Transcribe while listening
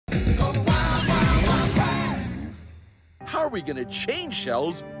are we gonna change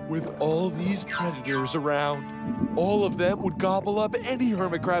shells with all these predators around? All of them would gobble up any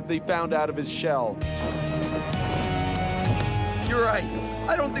hermit crab they found out of his shell. You're right.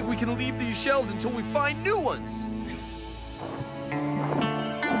 I don't think we can leave these shells until we find new ones.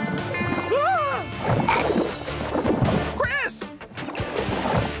 Ah! Chris!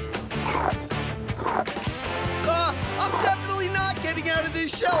 I'm definitely not getting out of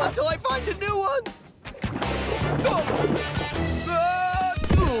this shell until I find a new one.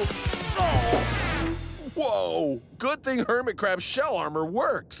 Whoa! Good thing hermit crab shell armor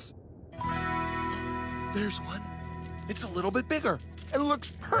works. There's one. It's a little bit bigger and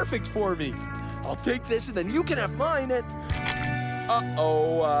looks perfect for me. I'll take this and then you can have mine and...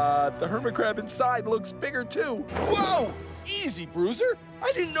 the hermit crab inside looks bigger too. Whoa! Easy, Bruiser.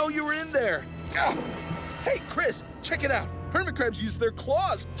 I didn't know you were in there. Hey, Chris, check it out. Hermit crabs use their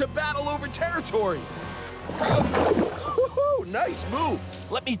claws to battle over territory. Woohoo! Nice move.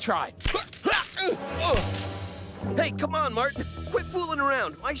 Let me try. Hey, come on, Martin. Quit fooling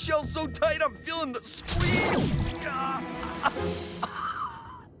around. My shell's so tight, I'm feeling the squeeze.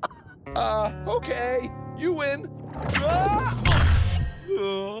 Okay. You win.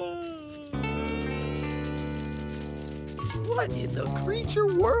 What in the creature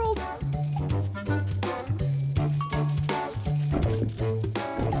world?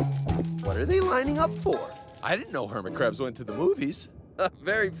 What are they lining up for? I didn't know hermit crabs went to the movies.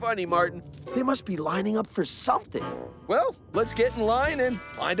 Very funny, Martin. They must be lining up for something. Well, let's get in line and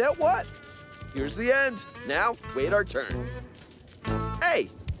find out what. Here's the end. Now, wait our turn.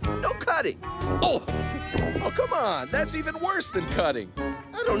 Hey, no cutting. Oh, come on. That's even worse than cutting.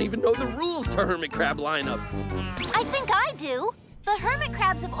 I don't even know the rules to hermit crab lineups. I think I do. The hermit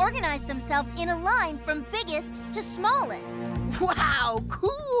crabs have organized themselves in a line from biggest to smallest. Wow,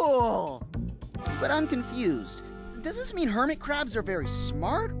 cool! But I'm confused. Does this mean hermit crabs are very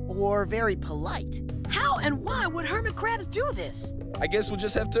smart or very polite? How and why would hermit crabs do this? I guess we'll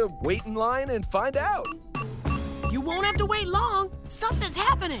just have to wait in line and find out. You won't have to wait long. Something's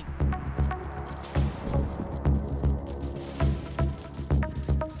happening.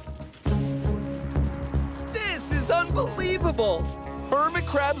 This is unbelievable. Hermit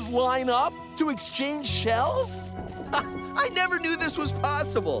crabs line up to exchange shells? I never knew this was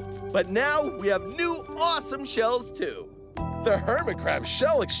possible. But now we have new awesome shells too. The hermit crab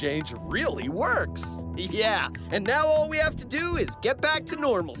shell exchange really works. Yeah, and now all we have to do is get back to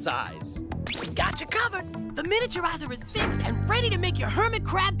normal size. Got you covered. The miniaturizer is fixed and ready to make your hermit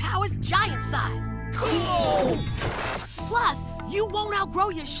crab powers giant size. Cool! Plus, you won't outgrow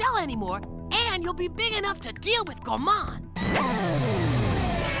your shell anymore, and you'll be big enough to deal with Gourmand.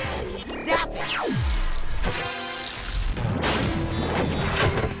 Zap!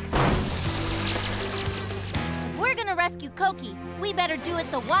 We're gonna rescue Koki. We better do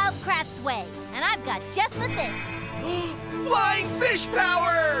it the wild Kratts way. And I've got just the thing. Flying fish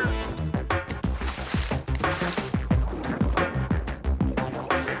power!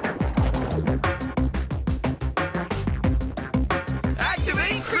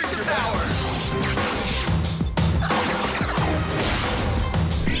 Activate creature power!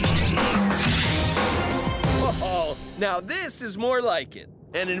 Oh, now this is more like it.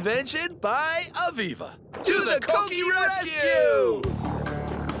 An invention by Aviva. To the Koki rescue!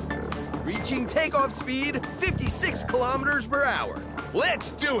 Reaching takeoff speed, 56 kilometers per hour.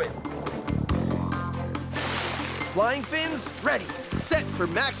 Let's do it! Flying fins ready, set for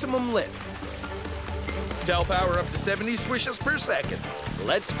maximum lift. Tail power up to 70 swishes per second.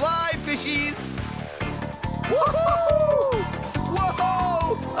 Let's fly, fishies! Woohoo!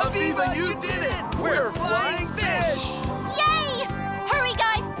 Whoa! Aviva, you did it! We're flying fish! Yay! Hurry,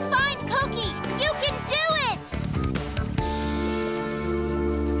 guys! Find Koki! You can do it!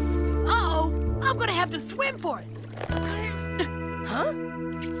 Uh-oh, I'm gonna have to swim for it. Huh?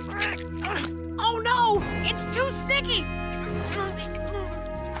 Oh no, it's too sticky.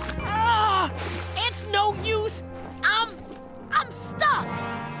 It's no use. I'm stuck.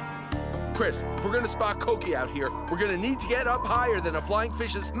 Chris, if we're gonna spot Koki out here, we're gonna need to get up higher than a flying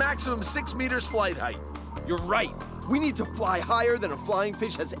fish's maximum 6 meters flight height. You're right. We need to fly higher than a flying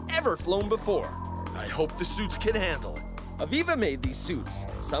fish has ever flown before. I hope the suits can handle it. Aviva made these suits.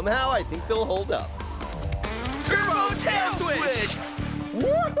 Somehow, I think they'll hold up. Turbo tail swish!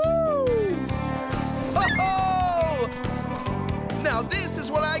 Woohoo! Ho-ho! Now this is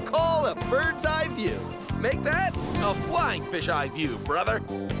what I call a bird's eye view. Make that a flying fish eye view, brother.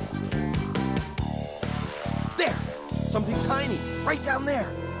 There! Something tiny, right down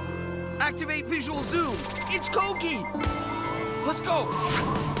there. Activate visual zoom. It's Koki! Let's go!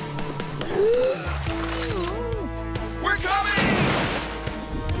 We're coming!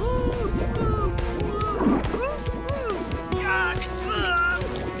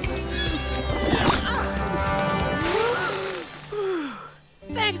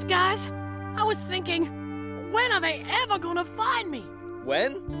 Thanks, guys. I was thinking, when are they ever gonna find me?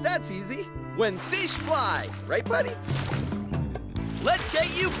 When? That's easy. When fish fly, right, buddy? Let's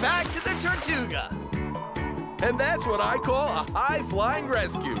get you back to the Tortuga. And that's what I call a high-flying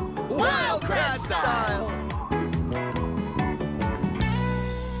rescue. Wild Kratts style.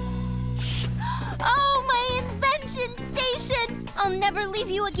 Oh, my invention station! I'll never leave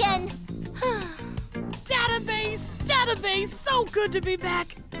you again. Database, so good to be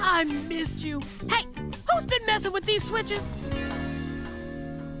back. I missed you. Hey, who's been messing with these switches?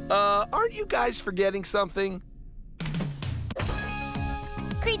 Aren't you guys forgetting something?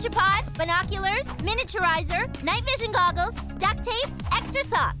 Creature pod, binoculars, miniaturizer, night vision goggles, duct tape, extra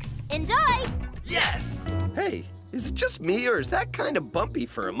socks. Enjoy! Yes! Hey, is it just me or is that kind of bumpy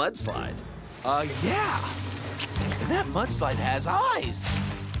for a mudslide? Yeah. And that mudslide has eyes.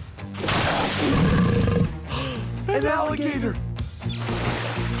 An alligator!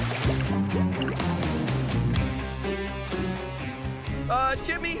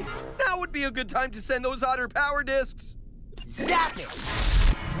 Jimmy, now would be a good time to send those otter power discs. Zap it!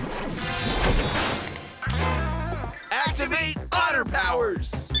 Activate otter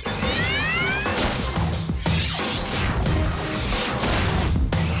powers!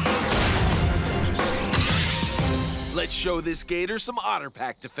 Let's show this gator some otter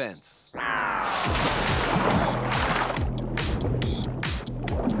pack defense.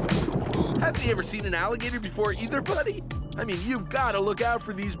 Haven't you ever seen an alligator before either, buddy? I mean, you've got to look out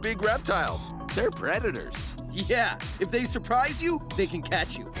for these big reptiles. They're predators. Yeah, if they surprise you, they can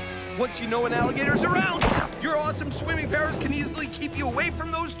catch you. Once you know an alligator's around, your awesome swimming powers can easily keep you away from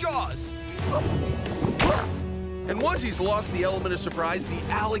those jaws. And once he's lost the element of surprise, the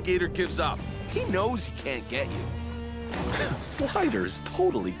alligator gives up. He knows he can't get you. Slider is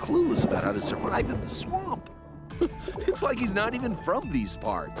totally clueless about how to survive in the swamp. It's like he's not even from these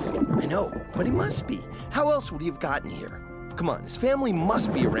parts. I know, but he must be. How else would he have gotten here? Come on, his family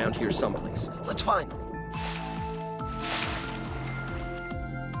must be around here someplace. Let's find them.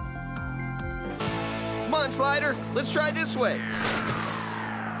 Come on, Slider, let's try this way.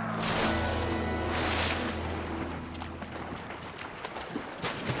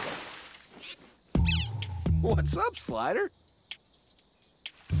 What's up, Slider?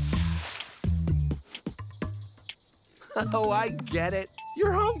 Oh, I get it.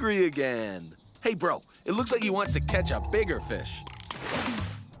 You're hungry again. Hey, bro, it looks like he wants to catch a bigger fish.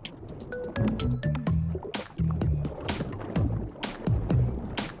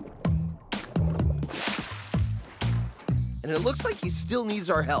 And it looks like he still needs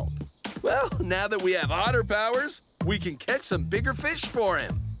our help. Well, now that we have otter powers, we can catch some bigger fish for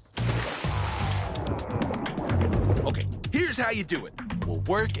him. Okay, here's how you do it. We'll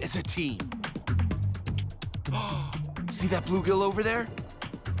work as a team. See that bluegill over there?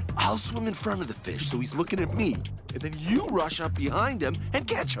 I'll swim in front of the fish so he's looking at me, and then you rush up behind him and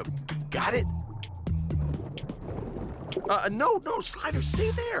catch him. Got it? No, Slider,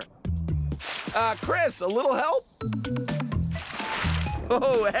 stay there. Chris, a little help?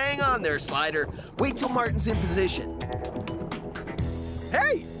 Oh, hang on there, Slider. Wait till Martin's in position.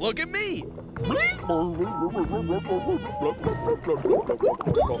 Hey, look at me.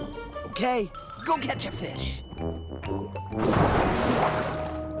 Okay, go catch a fish.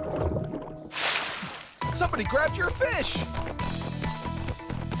 Somebody grabbed your fish.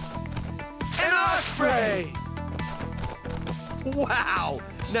 An osprey! Wow,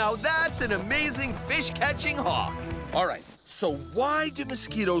 now that's an amazing fish-catching hawk. All right, so why do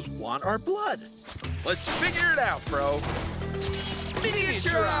mosquitoes want our blood? Let's figure it out, bro.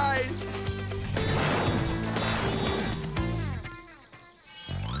 Miniaturize!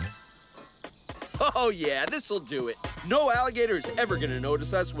 Oh yeah, this'll do it. No alligator is ever gonna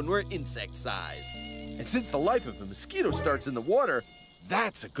notice us when we're insect size. And since the life of a mosquito starts in the water,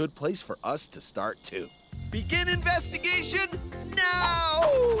 that's a good place for us to start too. Begin investigation now!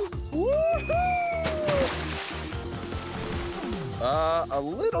 A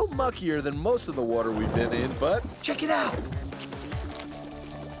little muckier than most of the water we've been in, but Check it out.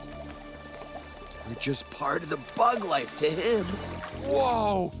 We're just part of the bug life to him.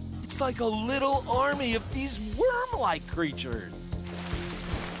 whoa! It's like a little army of these worm-like creatures.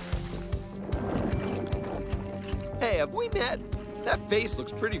 Hey, have we met? That face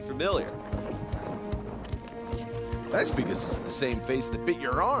looks pretty familiar. That's because it's the same face that bit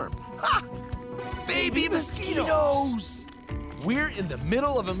your arm. Ha! Baby mosquitoes! We're in the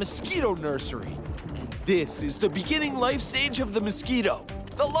middle of a mosquito nursery. And This is the beginning life stage of the mosquito,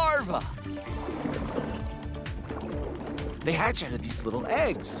 the larva. They hatch out of these little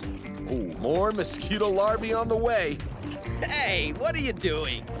eggs. Oh, more mosquito larvae on the way. Hey, what are you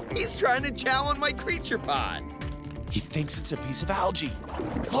doing? He's trying to chow on my creature pod. He thinks it's a piece of algae.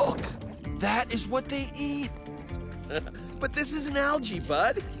 Look, that is what they eat. But this isn't algae,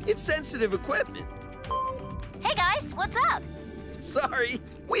 bud. It's sensitive equipment. Hey guys, what's up? Sorry,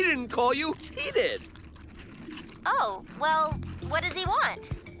 we didn't call you. He did. Oh, well, what does he want?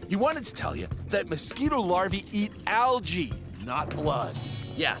 He wanted to tell you that mosquito larvae eat algae, not blood.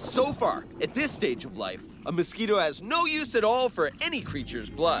 Yeah, so far, at this stage of life, a mosquito has no use at all for any creature's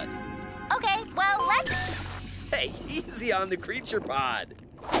blood. Okay, well, let's... Hey, easy on the creature pod.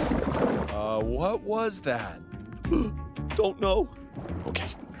 What was that? Don't know. Okay,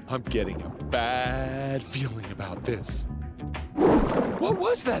 I'm getting a bad feeling about this. What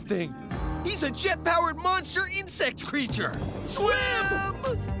was that thing? He's a jet-powered monster insect creature. Swim!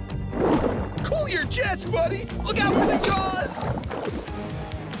 Cool your jets, buddy! Look out for the jaws!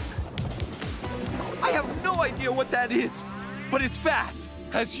 I have no idea what that is, but it's fast,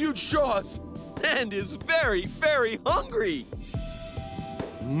 Has huge jaws. and is very, very hungry.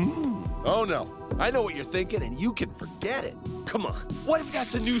 Oh no, I know what you're thinking, and you can forget it. Come on, what if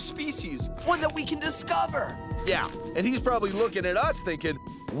that's a new species? One that we can discover? Yeah, and he's probably looking at us thinking,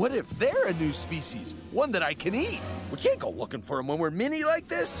 what if they're a new species? One that I can eat? We can't go looking for them when we're mini like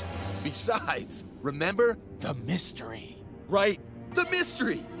this. Besides, remember the mystery. Right, the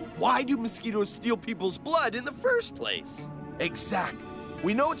mystery. Why do mosquitoes steal people's blood in the first place? Exactly.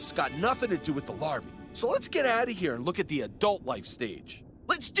 We know it's got nothing to do with the larvae. So let's get out of here and look at the adult life stage.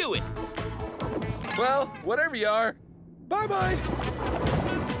 Let's do it. Well, whatever you are, bye-bye.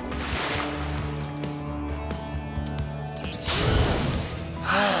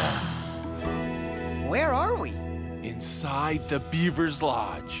 Where are we? Inside the beaver's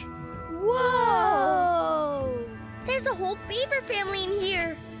lodge. Whoa! There's a whole beaver family in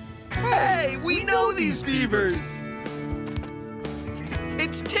here. Hey, we know these beavers.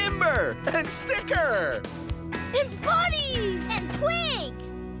 It's Timber And Sticker! And Buddy! And Twig!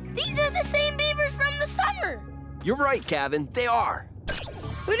 These are the same beavers from the summer. You're right, Kevin. They are.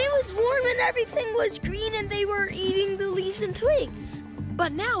 When it was warm and everything was green and they were eating the leaves and twigs.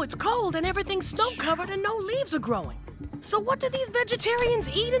 But now it's cold and everything's snow-covered and no leaves are growing. So what do these vegetarians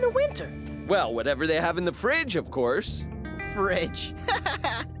eat in the winter? Well, whatever they have in the fridge, of course. Fridge.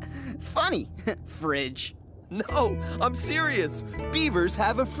 Funny. Fridge. No, I'm serious. Beavers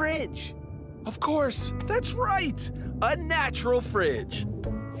have a fridge. Of course, that's right. A natural fridge.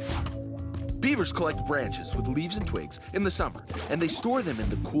 Beavers collect branches with leaves and twigs in the summer, and they store them in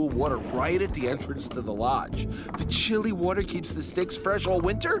the cool water right at the entrance to the lodge. The chilly water keeps the sticks fresh all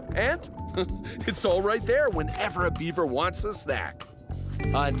winter, and it's all right there whenever a beaver wants a snack.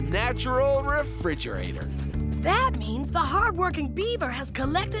 A natural refrigerator. That means the hardworking beaver has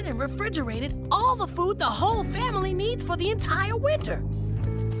collected and refrigerated all the food the whole family needs for the entire winter.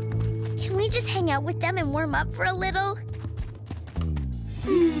 Can we just hang out with them and warm up for a little?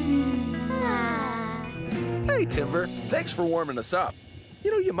 Hey, Timber, thanks for warming us up.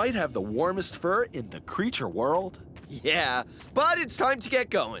 You know, you might have the warmest fur in the creature world. Yeah, but it's time to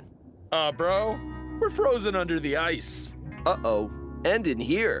get going. Bro, we're frozen under the ice. Uh-oh, and in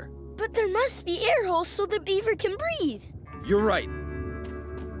here. But there must be air holes so the beaver can breathe. You're right.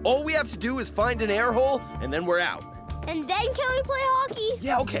 All we have to do is find an air hole, and then we're out. And then can we play hockey?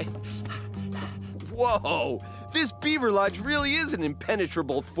 Yeah, okay. Whoa, this beaver lodge really is an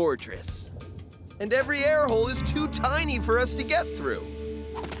impenetrable fortress. And every air hole is too tiny for us to get through.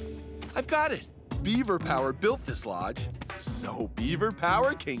 I've got it. Beaver Power built this lodge, so Beaver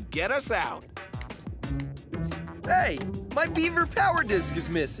Power can get us out. Hey, my beaver power disc is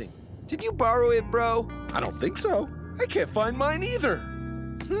missing. Did you borrow it, bro? I don't think so. I can't find mine either.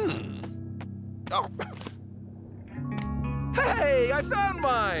 Oh. Hey, I found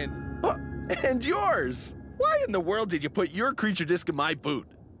mine. And yours. Why in the world did you put your creature disc in my boot?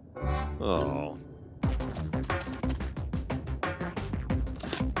 Oh.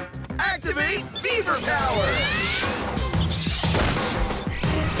 Activate beaver power!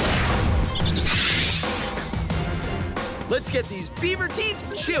 Let's get these beaver teeth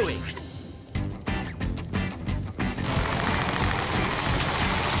chewing.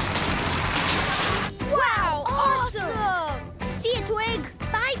 Wow, awesome! See you, Twig.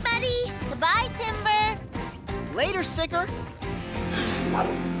 Bye, buddy. Goodbye, Timber. Later, Sticker.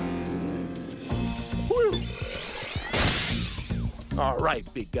 Whew. All right,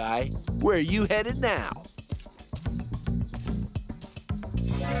 big guy. Where are you headed now?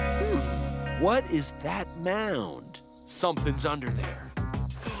 What is that mound? Something's under there.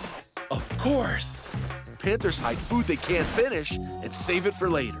 Of course! Panthers hide food they can't finish and save it for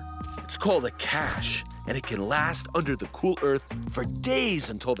later. It's called a cache, and it can last under the cool earth for days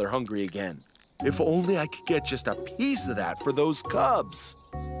until they're hungry again. If only I could get just a piece of that for those cubs.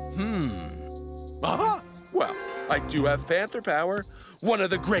 Aha! Well, I do have panther power, one of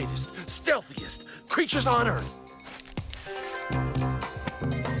the greatest, stealthiest creatures on Earth.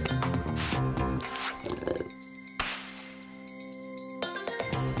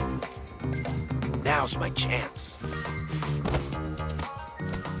 Now's my chance.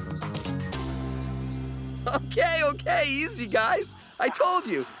 Okay, easy, guys. I told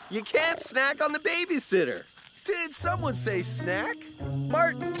you, you can't snack on the babysitter. Did someone say snack?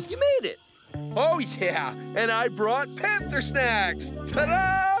 Martin, you made it. Oh, yeah, and I brought panther snacks.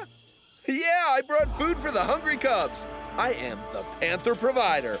 Ta-da! Yeah, I brought food for the hungry cubs. I am the panther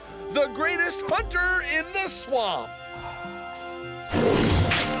provider, the greatest hunter in the swamp.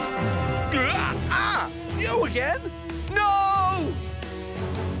 You again? No!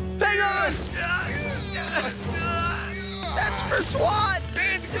 Hang on! That's for SWAT!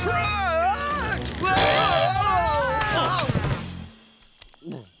 And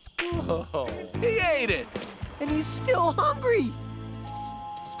he ate it! And he's still hungry!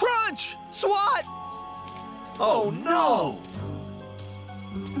 Crunch! SWAT! Oh no!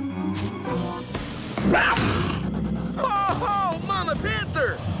 Oh, Mama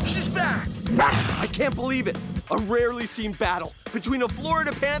Panther! She's back! I can't believe it! A rarely seen battle between a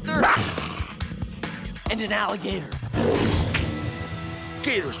Florida panther and an alligator.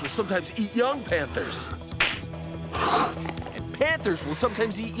 Gators will sometimes eat young panthers. And panthers will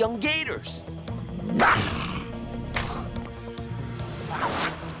sometimes eat young gators.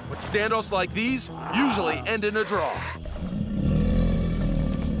 But standoffs like these usually end in a draw.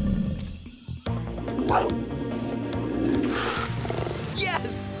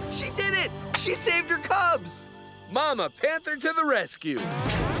 Yes! She did it! She saved her cubs! Mama Panther to the rescue!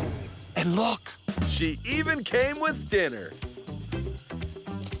 And look, she even came with dinner.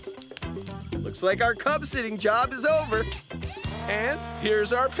 Looks like our cub sitting job is over. And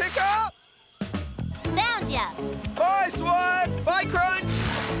here's our pickup! Found ya! Bye, SWAT! Bye, Crunch!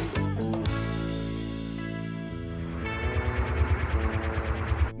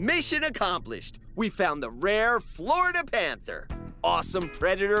 Mission accomplished. We found the rare Florida panther. Awesome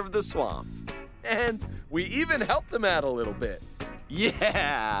predator of the swamp. And we even helped them out a little bit.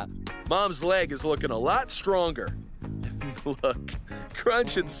 Yeah! Mom's leg is looking a lot stronger. Look,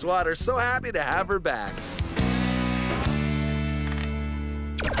 Crunch and SWAT are so happy to have her back.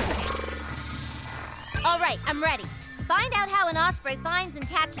 All right, I'm ready. Find out how an osprey finds and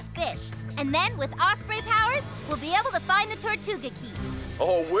catches fish. And then, with osprey powers, we'll be able to find the Tortuga key.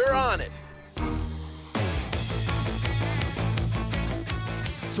 Oh, we're on it.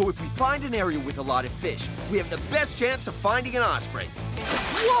 So if we find an area with a lot of fish, we have the best chance of finding an osprey.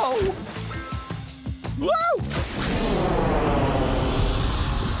 Whoa! Whoa!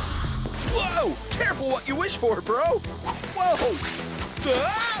 Whoa! Careful what you wish for, bro! Whoa!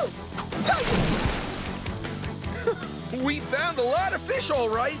 Oh! We found a lot of fish, all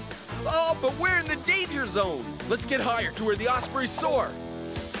right. Oh, but we're in the danger zone. Let's get higher to where the ospreys soar.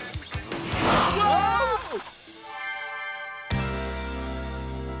 Whoa!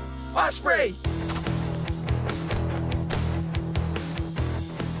 Osprey!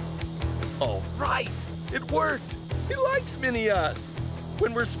 All right, it worked. He likes Mini-Us.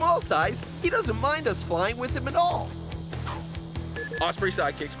 When we're small size, he doesn't mind us flying with him at all. Osprey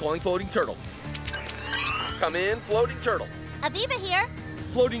sidekicks calling floating turtle. Come in, floating turtle. Aviva here.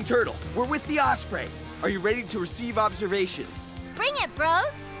 Floating turtle, we're with the osprey. Are you ready to receive observations? Bring it,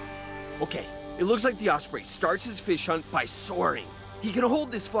 bros. Okay, it looks like the osprey starts his fish hunt by soaring. He can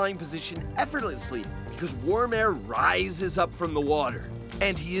hold this flying position effortlessly because warm air rises up from the water.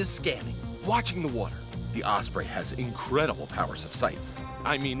 And he is scanning, watching the water. The osprey has incredible powers of sight.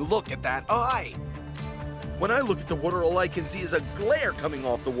 I mean, look at that eye. When I look at the water, all I can see is a glare coming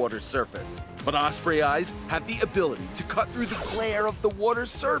off the water's surface. But osprey eyes have the ability to cut through the glare of the water's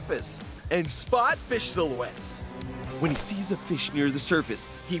surface and spot fish silhouettes. When he sees a fish near the surface,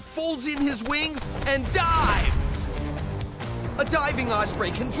 he folds in his wings and dives. A diving osprey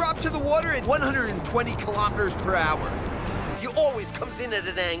can drop to the water at 120 kilometers per hour. He always comes in at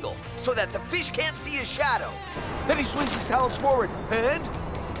an angle so that the fish can't see his shadow. Then he swings his talons forward and...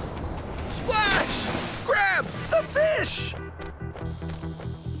 splash! Grab the fish!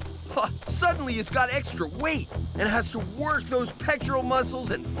 Suddenly he's got extra weight and has to work those pectoral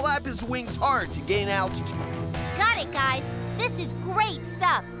muscles and flap his wings hard to gain altitude. Got it, guys. This is great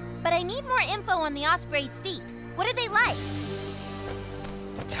stuff. but I need more info on the osprey's feet. What are they like?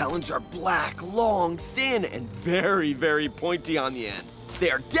 The talons are black, long, thin, and very, very pointy on the end.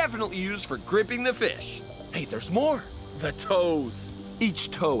 They are definitely used for gripping the fish. Hey, there's more. The toes. Each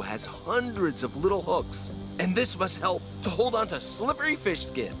toe has hundreds of little hooks, and this must help to hold onto slippery fish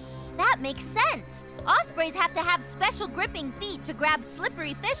skin. That makes sense. Ospreys have to have special gripping feet to grab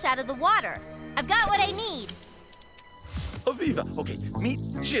slippery fish out of the water. I've got what I need. Aviva, okay, meet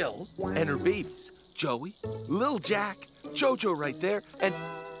Jill and her babies. Joey, Lil Jack, Jojo right there, and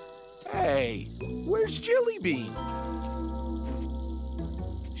hey, where's Jilly Bean?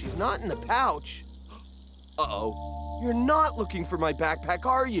 She's not in the pouch. Uh-oh, you're not looking for my backpack,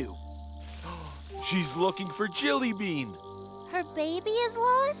 are you? She's looking for Jilly Bean. Her baby is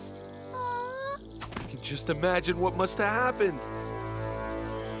lost? Aww. I can just imagine what must have happened.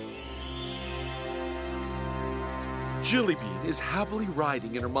 Jilly Bean is happily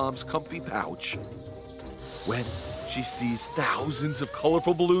riding in her mom's comfy pouch when she sees thousands of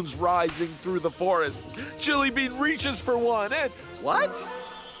colorful balloons rising through the forest. Jilly Bean reaches for one and... What?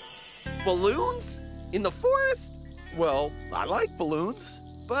 Balloons? In the forest? Well, I like balloons,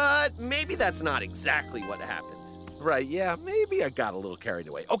 but maybe that's not exactly what happened. Right, yeah, maybe I got a little carried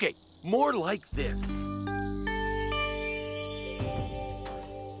away. Okay, more like this.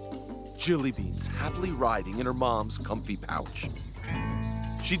 Jilly Bean's happily riding in her mom's comfy pouch.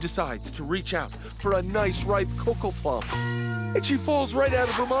 She decides to reach out for a nice ripe cocoa plum, and she falls right out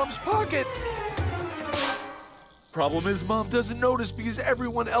of her mom's pocket. Problem is, Mom doesn't notice because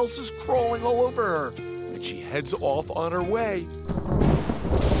everyone else is crawling all over her, and she heads off on her way.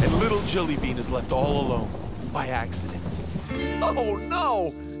 And little Jilly Bean is left all alone by accident. Oh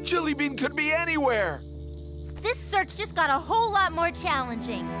no! Jilly Bean could be anywhere! This search just got a whole lot more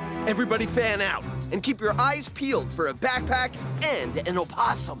challenging. Everybody fan out and keep your eyes peeled for a backpack and an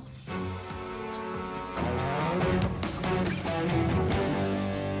opossum.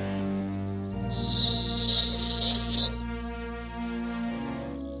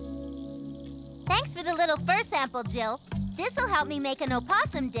 Thanks for the little fur sample, Jill. This'll help me make an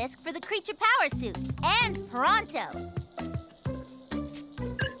opossum disc for the creature power suit. And pronto!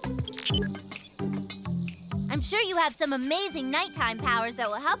 I'm sure you have some amazing nighttime powers that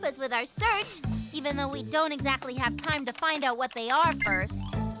will help us with our search, even though we don't exactly have time to find out what they are first.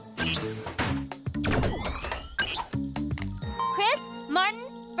 Chris, Martin,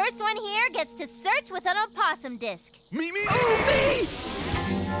 first one here gets to search with an opossum disc. Me? Oh, me!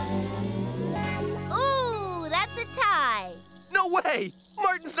 Ooh, that's a tie. No way!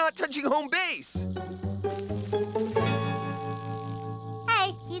 Martin's not touching home base.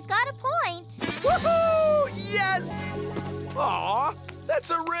 Hey, he's got a point. Woohoo! Yes! Aw, that's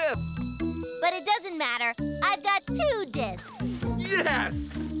a rip. But it doesn't matter. I've got 2 discs.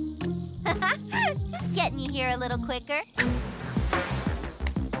 Yes! Just getting you here a little quicker.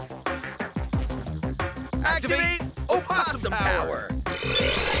 Activate opossum power!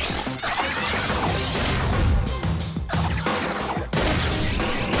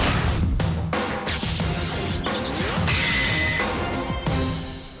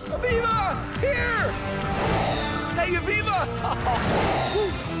 Aviva! Here! Hey, Aviva!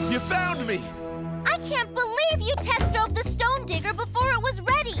 You found me! I can't believe you test drove the stone digger before it was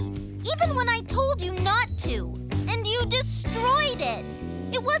ready. Even when I told you not to. And you destroyed it.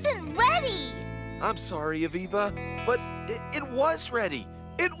 It wasn't ready. I'm sorry, Aviva, but it was ready.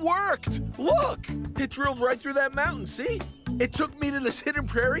 It worked! Look! It drilled right through that mountain, see? It took me to this hidden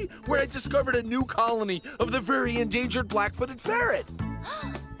prairie where I discovered a new colony of the very endangered black-footed ferret.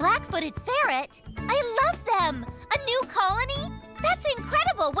 Black-footed ferret? I love them. A new colony? That's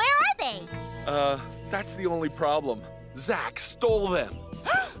incredible. Where are they? That's the only problem. Zach stole them.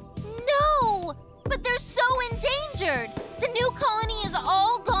 No! But they're so endangered. The new colony is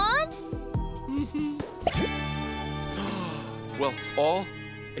all gone? Well, all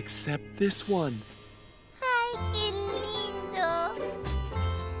except this one. Ay, qué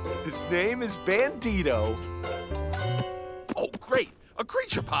lindo. His name is Bandito. Oh, great! A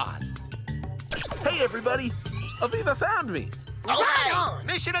creature pod. Hey, everybody! Aviva found me. All right,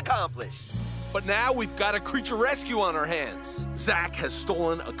 mission accomplished. But now we've got a creature rescue on our hands. Zach has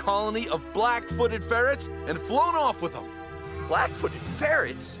stolen a colony of black-footed ferrets and flown off with them. Black-footed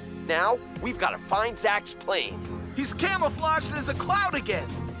ferrets? Now we've got to find Zach's plane. He's camouflaged as a cloud again.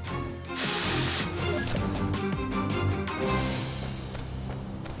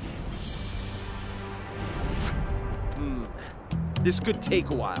 This could take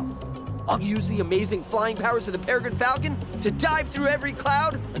a while. I'll use the amazing flying powers of the Peregrine Falcon to dive through every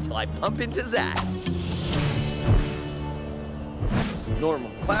cloud until I bump into Zach.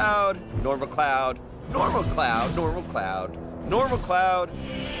 Normal cloud, normal cloud, normal cloud, normal cloud, normal cloud.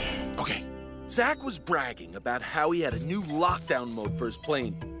 Okay, Zach was bragging about how he had a new lockdown mode for his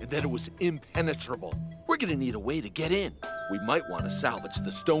plane and that it was impenetrable. We're gonna need a way to get in. We might want to salvage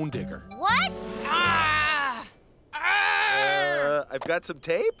the stone digger. What? I've got some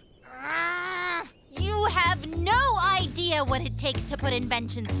tape. You have no idea what it takes to put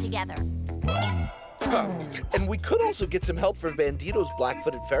inventions together. And we could also get some help for Bandito's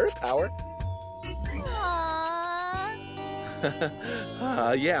black-footed ferret power. Aww.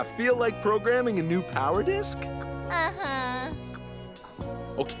 Yeah, feel like programming a new power disc? Uh-huh.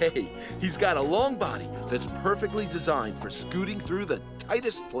 Okay, he's got a long body that's perfectly designed for scooting through the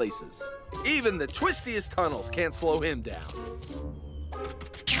tightest places. Even the twistiest tunnels can't slow him down.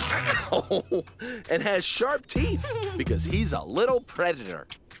 And has sharp teeth because he's a little predator.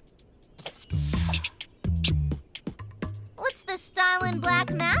 What's the styling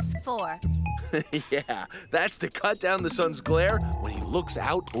black mask for? Yeah, that's to cut down the sun's glare when he looks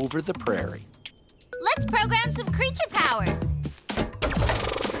out over the prairie. Let's program some creature powers.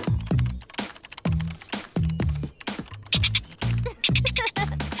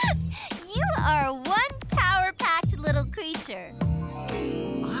 You are one power-packed little creature.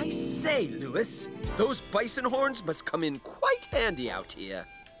 I say, Lewis, those bison horns must come in quite handy out here.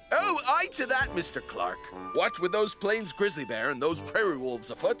 Oh, aye to that, Mr. Clark. What with those plains grizzly bear and those prairie wolves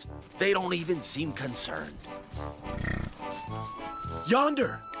afoot, they don't even seem concerned.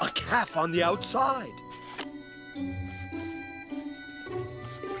 Yonder, a calf on the outside.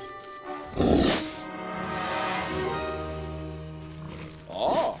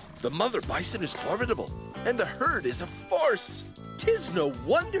 Oh, the mother bison is formidable, and the herd is a force. 'Tis no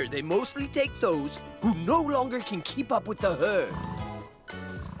wonder they mostly take those who no longer can keep up with the herd.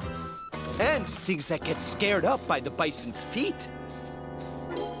 And things that get scared up by the bison's feet.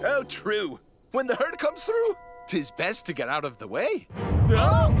 Oh, true. When the herd comes through, 'tis best to get out of the way.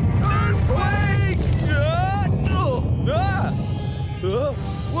 Oh, earthquake!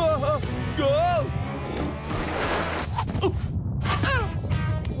 Oof!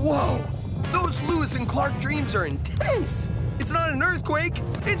 Whoa! Those Lewis and Clark dreams are intense. It's not an earthquake,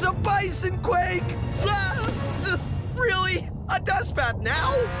 it's a bison quake! Really? A dustbat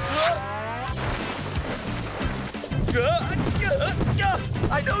now?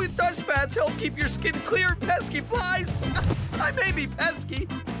 I know dustbats help keep your skin clear of pesky flies. I may be pesky,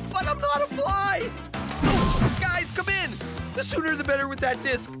 but I'm not a fly. Oh, guys, come in. The sooner the better with that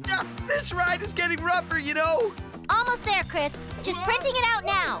disc. This ride is getting rougher, you know. Almost there, Chris. Just printing it out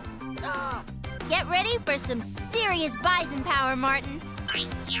now. Get ready for some serious bison power, Martin.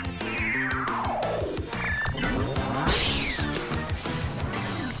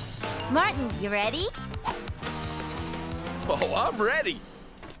 Martin, you ready? Oh, I'm ready.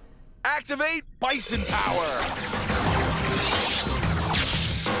 Activate bison power.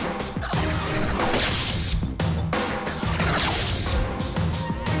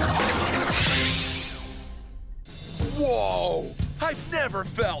 Whoa! I've never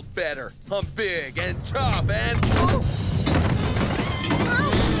felt better. I'm big and tough and...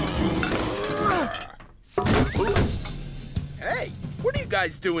 Oops. Hey, what are you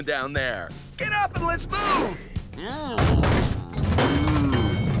guys doing down there? Get up and let's move!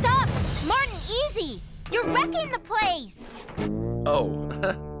 Stop! Martin, easy! You're wrecking the place! Oh,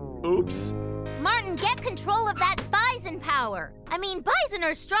 oops. Martin, get control of that bison power. I mean, bison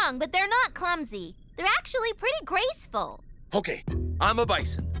are strong, but they're not clumsy. They're actually pretty graceful. Okay, I'm a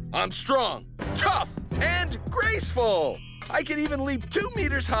bison. I'm strong, tough, and graceful. I can even leap 2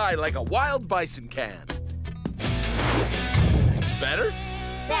 meters high like a wild bison can. Better?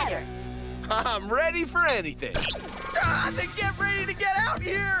 Better. I'm ready for anything. Then get ready to get out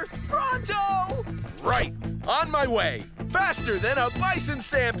here! Pronto! Right, on my way. Faster than a bison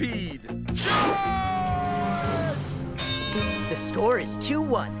stampede. Charge! The score is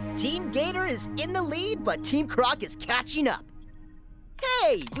 2-1. Team Gator is in the lead, but Team Croc is catching up.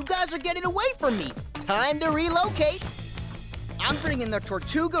 Hey, you guys are getting away from me. Time to relocate. I'm bringing the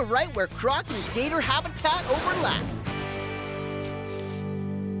Tortuga right where Croc and Gator habitat overlap.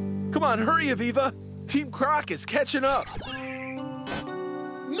 Come on, hurry, Aviva. Team Croc is catching up.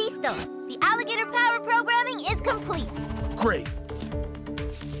 Listo. The alligator power programming is complete. Great.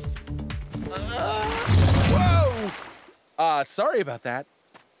 Whoa! Sorry about that.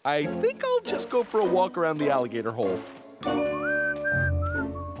 I think I'll just go for a walk around the alligator hole.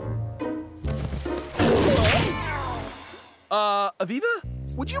 Aviva,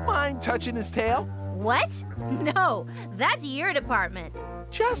 would you mind touching his tail? What? No, that's your department.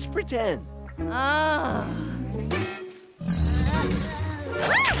 Just pretend.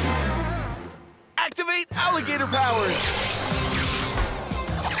 Alligator powers!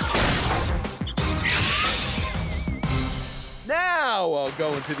 Now I'll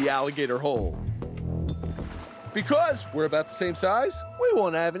go into the alligator hole. Because we're about the same size, we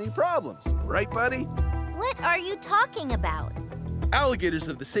won't have any problems. Right, buddy? What are you talking about? Alligators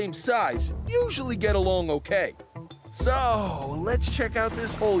of the same size usually get along okay. So, let's check out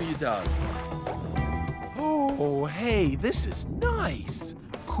this hole you dug. Oh, hey, this is nice.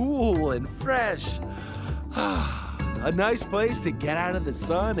 Cool and fresh. A nice place to get out of the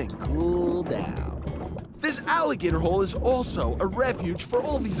sun and cool down. This alligator hole is also a refuge for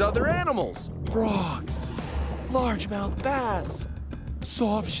all these other animals. Frogs, largemouth bass,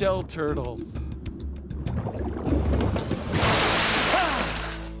 soft-shell turtles.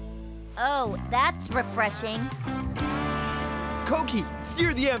 Oh, that's refreshing. Koki,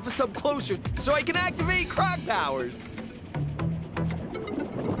 steer the Amphiss up closer so I can activate Croc powers.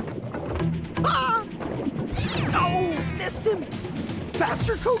 Ah! Oh, missed him.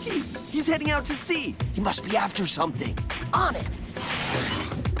 Faster, Koki. He's heading out to sea. He must be after something. On it.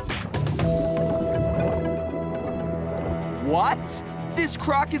 What? This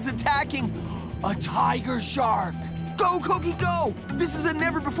croc is attacking a tiger shark. Go, Koki, go! This is a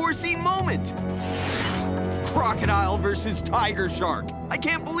never-before-seen moment. Crocodile versus tiger shark. I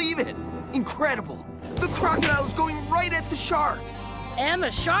can't believe it. Incredible. The crocodile is going right at the shark. And the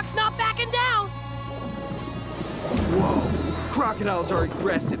shark's not backing down. Whoa. Crocodiles are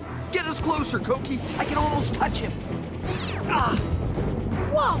aggressive. Get us closer, Koki. I can almost touch him. Ah!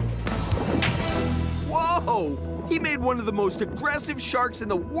 Whoa! Whoa! He made one of the most aggressive sharks in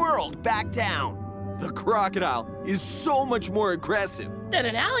the world back down. The crocodile is so much more aggressive. Than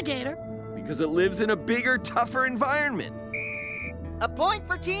an alligator. Because it lives in a bigger, tougher environment. A point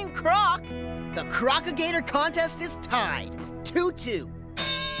for Team Croc. The Crocagator contest is tied. 2-2.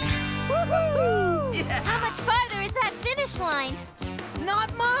 Woohoo! Yeah! How much farther is that finish line?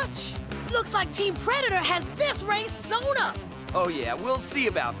 Not much. Looks like Team Predator has this race sewn up. Oh yeah, we'll see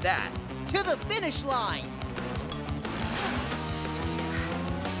about that. To the finish line.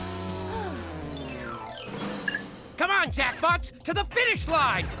 Come on, Jackpots, to the finish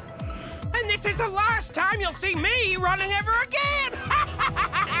line! And this is the last time you'll see me running ever again!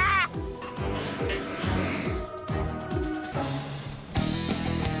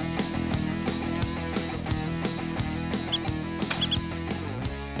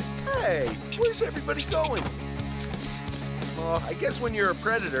 Hey, where's everybody going? I guess when you're a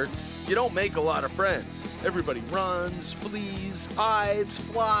predator, you don't make a lot of friends. Everybody runs, flees, hides,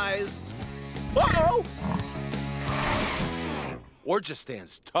 flies. Uh-oh! Or just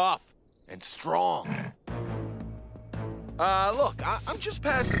stands tough and strong. Look, I'm just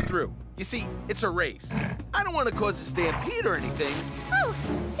passing through. You see, it's a race. I don't want to cause a stampede or anything. Oh,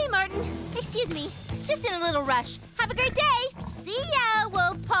 hey, Martin. Excuse me. Just in a little rush. Have a great day. See ya,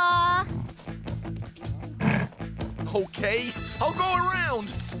 Wolf Paw. Okay, I'll go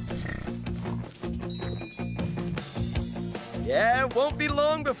around. Yeah, it won't be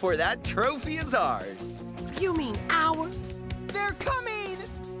long before that trophy is ours. You mean ours? They're coming.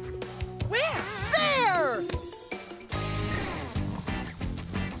 Where? There.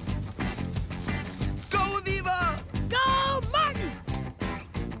 Go, Viva! Go, Martin!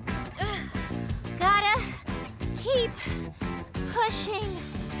 Gotta keep pushing.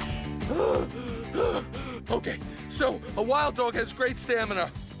 Okay, so a wild dog has great stamina,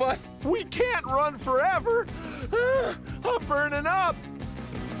 but we can't run forever. I'm burning up.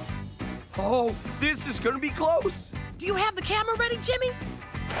 Oh, this is gonna be close. Do you have the camera ready, Jimmy?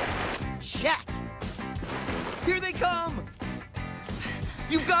 Check. Here they come.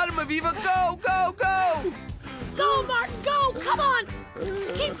 You got him, Aviva. Go, go, go. Go, Martin, go! Come on!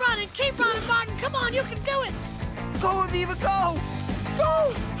 Keep running, Martin! Come on, you can do it! Go, Aviva, go!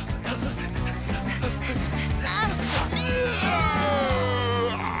 Go!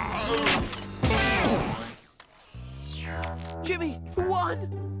 Jimmy, who won?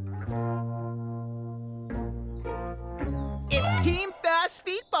 It's Team Fast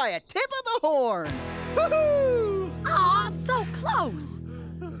Feet by a tip of the horn. Woohoo! Aw, so close!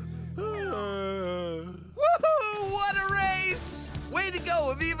 Woohoo! What a race! Way to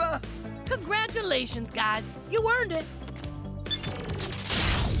go, Aviva! Congratulations, guys. You earned it.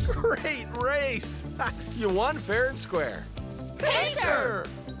 Great race! You won fair and square. Pacer!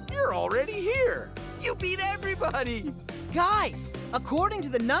 You're already here. You beat everybody. Guys, according to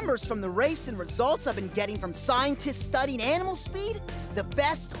the numbers from the race and results I've been getting from scientists studying animal speed, the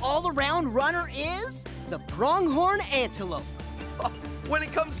best all-around runner is the pronghorn antelope. When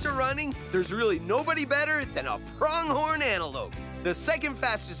it comes to running, there's really nobody better than a pronghorn antelope. the second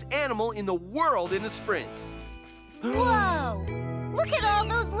fastest animal in the world in a sprint. Whoa! Look at all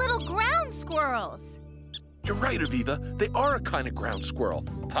those little ground squirrels. You're right, Aviva. They are a kind of ground squirrel.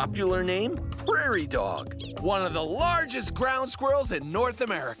 Popular name? Prairie dog. One of the largest ground squirrels in North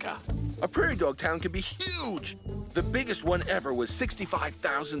America. A prairie dog town can be huge. The biggest one ever was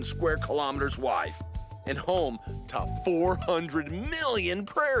 65,000 square kilometers wide and home to 400 million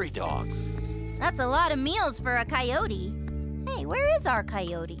prairie dogs. That's a lot of meals for a coyote. Hey, where is our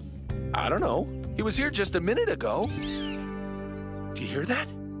coyote? I don't know. He was here just a minute ago. Do you hear that?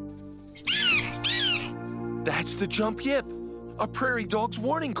 That's the jump yip, a prairie dog's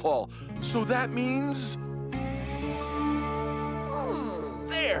warning call. So that means...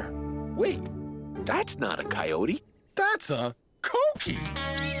 There! Wait, that's not a coyote. That's a coqui.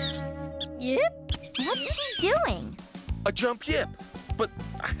 Yip? What's she doing? A jump yip, but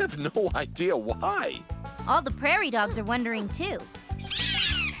I have no idea why. All the prairie dogs are wondering too.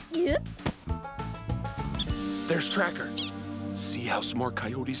 Yip. There's Tracker. See how smart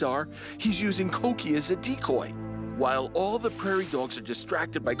coyotes are? He's using Coqui as a decoy. While all the prairie dogs are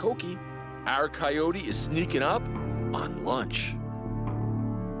distracted by Coqui, our coyote is sneaking up on lunch.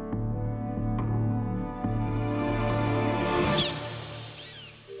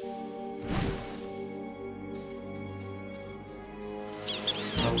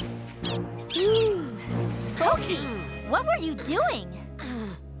 Coqui, what were you doing?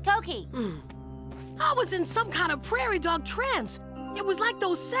 Coqui. I was in some kind of prairie dog trance. It was like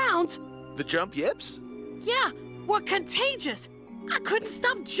those sounds, The jump yips? yeah, were contagious. I couldn't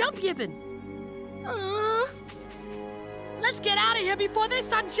stop jump yipping. Let's get out of here before they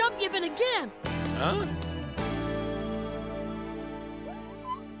start jump yipping again. Huh?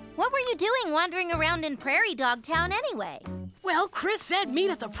 What were you doing wandering around in Prairie Dog Town anyway? Well, Chris said meet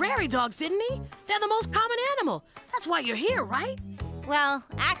at the prairie dogs, didn't he? They're the most common animal. That's why you're here, right? Well,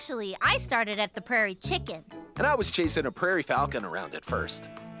 actually, I started at the prairie chicken And I was chasing a prairie falcon around at first.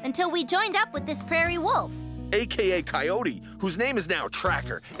 until we joined up with this prairie wolf. AKA Coyote, whose name is now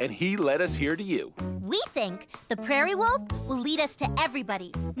Tracker, and he led us here to you. We think the prairie wolf will lead us to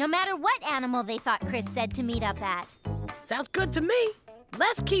everybody, no matter what animal they thought Chris said to meet up at. Sounds good to me.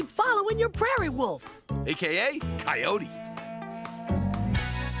 Let's keep following your prairie wolf. AKA Coyote.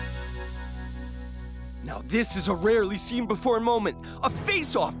 Now this is a rarely seen before moment. A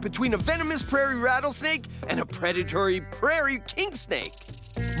face-off between a venomous prairie rattlesnake and a predatory prairie king snake.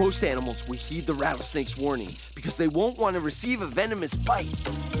 Most animals will heed the rattlesnake's warning because they won't want to receive a venomous bite.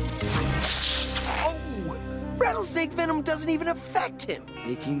 Oh! Rattlesnake venom doesn't even affect him,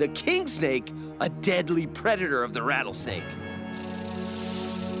 making the king snake a deadly predator of the rattlesnake.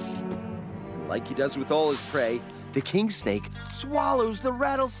 And like he does with all his prey, the king snake swallows the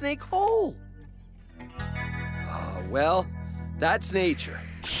rattlesnake whole. Well, that's nature.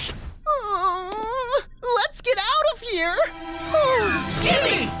 Let's get out of here!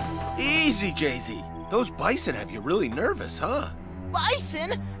 Jimmy! Easy, Jay-Z. Those bison have you really nervous, huh?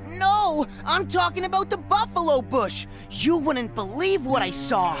 Bison? No, I'm talking about the buffalo bush. You wouldn't believe what I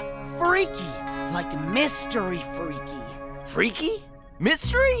saw. Freaky, like mystery freaky. Freaky?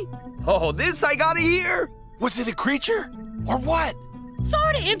 Mystery? Oh, this I gotta hear! Was it a creature? Or what?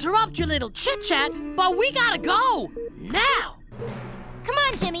 Sorry to interrupt your little chit-chat, but we gotta go. Now! Come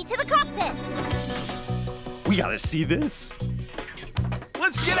on, Jimmy, to the cockpit. We gotta see this.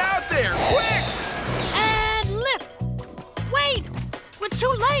 Let's get out there, quick! And lift! Wait! We're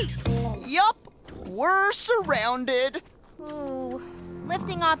too late! Yup, we're surrounded. Ooh,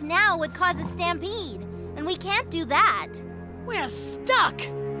 lifting off now would cause a stampede, and we can't do that. We're stuck!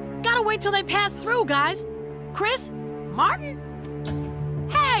 Gotta wait till they pass through, guys. Chris? Martin?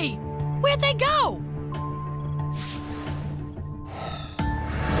 Hey! Where'd they go?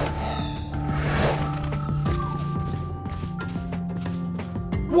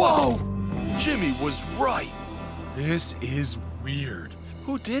 Whoa! Jimmy was right. This is weird.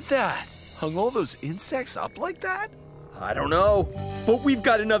 Who did that? Hung all those insects up like that? I don't know, but we've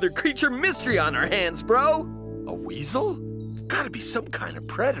got another creature mystery on our hands, bro. A weasel? Gotta be some kind of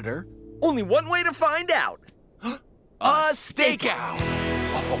predator. Only one way to find out. A stakeout!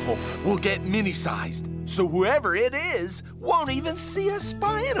 Oh, we'll get mini-sized, so whoever it is won't even see us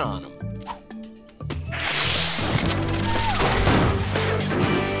spying on them.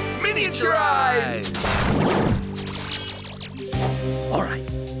 Miniaturized! All right,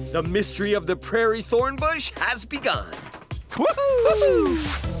 the mystery of the prairie thorn bush has begun. Woohoo!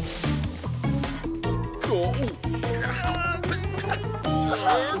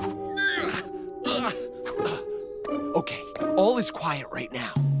 Okay, all is quiet right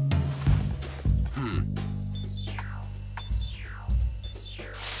now.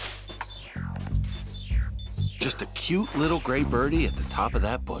 Just a cute little gray birdie at the top of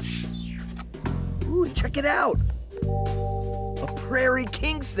that bush. Ooh, and check it out. A prairie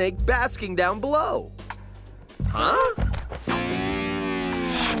king snake basking down below. Huh?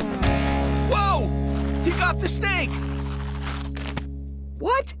 Whoa! He got the snake!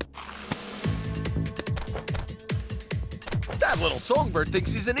 What? That little songbird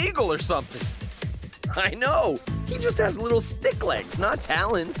thinks he's an eagle or something. I know. He just has little stick legs, not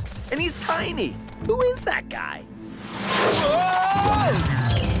talons. And he's tiny. Who is that guy?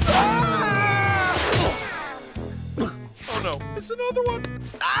 Oh no, it's another one.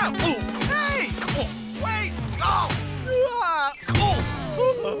 Ah! Hey! Wait! Oh!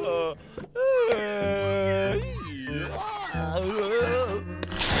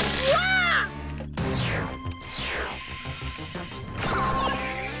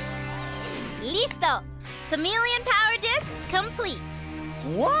 Listo! Chameleon power discs complete.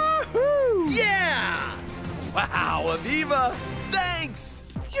 Woohoo! Yeah! Wow, Aviva! Thanks!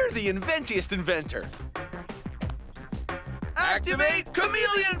 You're the inventiest inventor. Activate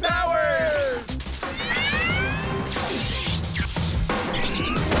chameleon powers!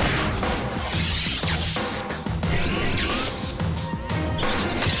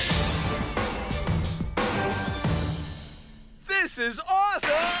 This is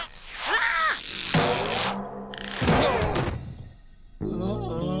awesome!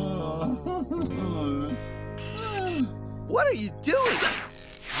 What are you doing?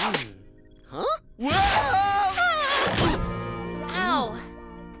 Huh? Whoa! Ow!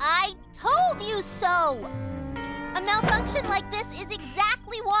 I told you so! A malfunction like this is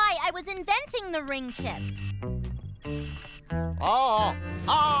exactly why I was inventing the ring chip.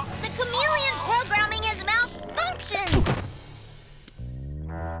 The chameleon programming is malfunctioned!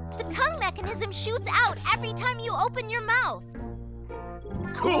 The tongue mechanism shoots out every time you open your mouth.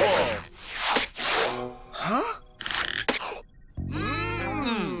 Cool! Huh?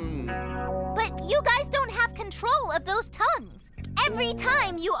 But you guys don't have control of those tongues. Every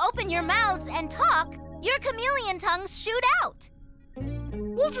time you open your mouths and talk, your chameleon tongues shoot out.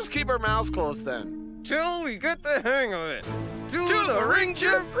 We'll just keep our mouths closed then. Till we get the hang of it. To the ring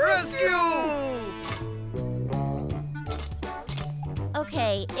chip rescue!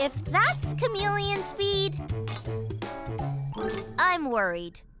 Okay, if that's chameleon speed, I'm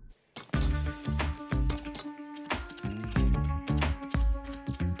worried.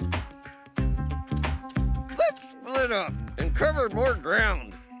 Let's split up and cover more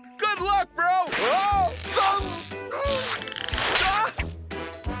ground. Good luck, bro! Oh! Ah!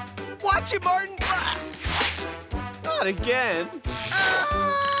 Watch it, Martin! Ah! Not again. Ah!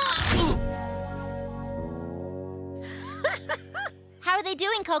 How are they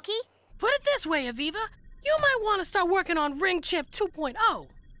doing, Koki? Put it this way, Aviva. You might want to start working on Ring Chip 2.0.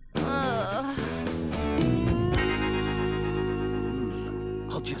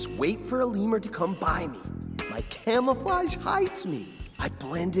 I'll just wait for a lemur to come by me. My camouflage hides me. I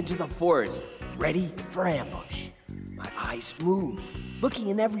blend into the forest, ready for ambush. My eyes move, looking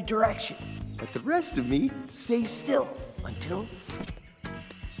in every direction, but the rest of me stays still until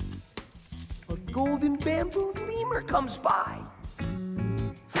a golden bamboo lemur comes by.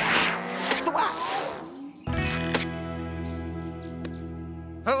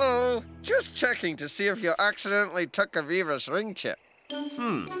 Hello, just checking to see if you accidentally took Aviva's ring chip.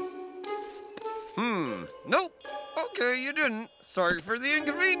 Nope. Okay, you didn't. Sorry for the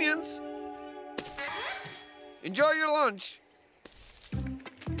inconvenience. Enjoy your lunch.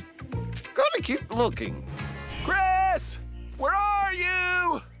 Gotta keep looking. Chris! Where are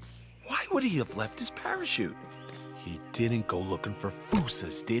you? Why would he have left his parachute? He didn't go looking for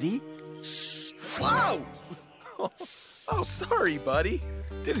Fusas, did he? Whoa! Oh, sorry, buddy.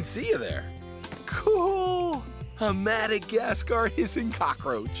 Didn't see you there. Cool. A Madagascar hissing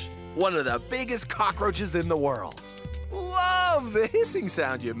cockroach. One of the biggest cockroaches in the world. Love the hissing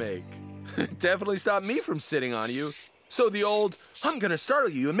sound you make. Definitely stopped me from sitting on you. So the old, I'm gonna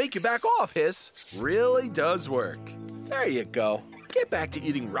startle you and make you back off hiss really does work. There you go. Get back to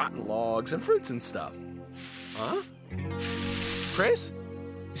eating rotten logs and fruits and stuff. Huh? Chris?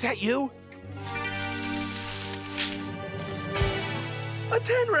 Is that you? A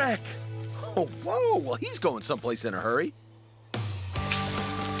tenwreck! Oh, whoa, well, he's going someplace in a hurry.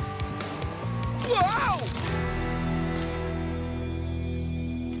 Whoa!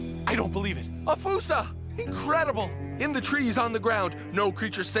 I don't believe it. A Fusa! Incredible! In the trees, on the ground, no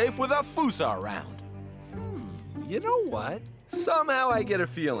creature safe with a Fusa around. You know what? Somehow I get a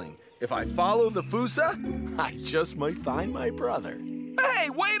feeling. If I follow the Fusa, I just might find my brother. Hey,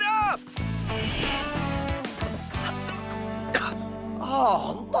 wait up!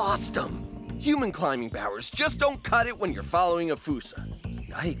 Oh, lost him. Human climbing powers just don't cut it when you're following a Fusa.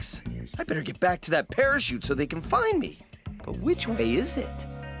 Yikes. I better get back to that parachute so they can find me. But which way is it?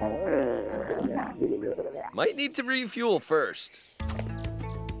 Might need to refuel first.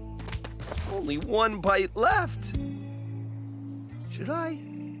 Only one bite left. Should I?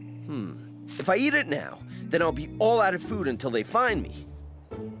 If I eat it now, then I'll be all out of food until they find me.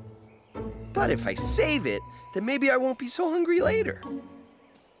 But if I save it, then maybe I won't be so hungry later.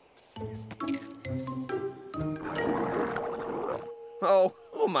 Oh,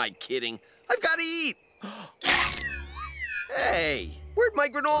 who am I kidding? I've got to eat. Hey, where'd my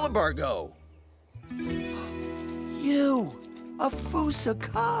granola bar go? You, a Fusa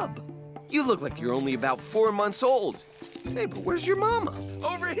cub. You look like you're only about 4 months old. Hey, but where's your mama?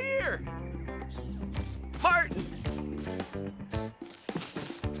 Over here! Martin!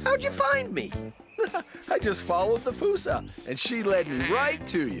 How'd you find me? I just followed the Fusa, and she led me right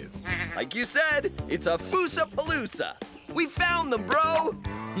to you. Like you said, it's a Fusa-palooza. We found them, bro!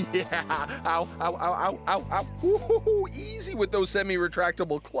 Yeah, ow, ow, ow, ow, ow, ow. Woo-hoo-hoo. Easy with those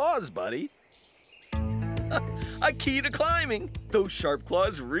semi-retractable claws, buddy. A key to climbing. Those sharp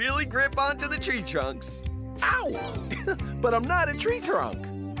claws really grip onto the tree trunks. Ow! But I'm not a tree trunk.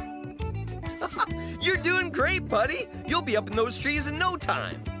 You're doing great, buddy. You'll be up in those trees in no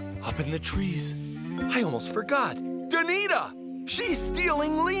time. Up in the trees. I almost forgot. Danita! She's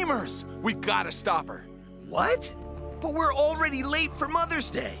stealing lemurs. We gotta stop her. What? But we're already late for Mother's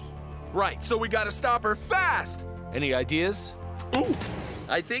Day. Right, so we gotta stop her fast. Any ideas? Ooh,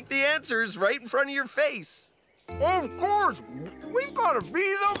 I think the answer is right in front of your face. Of course! We've gotta be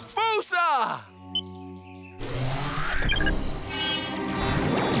the Fusa!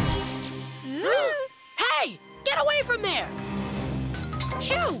 Hey, get away from there!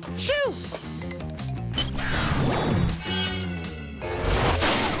 Shoo! Shoo!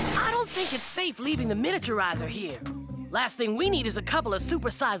 I don't think it's safe leaving the miniaturizer here. Last thing we need is a couple of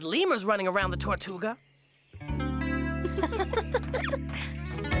supersized lemurs running around the Tortuga.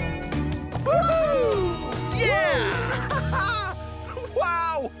 Woohoo! Yeah!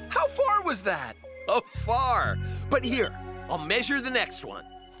 Wow! How far was that? Far. But here, I'll measure the next one.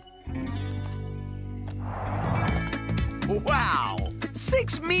 Wow!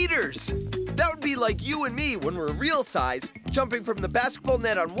 6 meters! That would be like you and me when we're real size, jumping from the basketball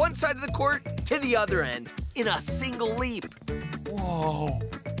net on one side of the court to the other end in a single leap. Whoa.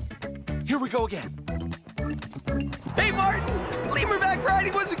 Here we go again. Hey, Martin! Lemurback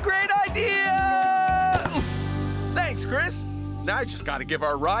riding was a great idea! Oof. Thanks, Chris. Now I just gotta give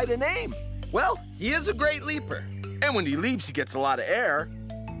our ride a name. Well, he is a great leaper. And when he leaps, he gets a lot of air.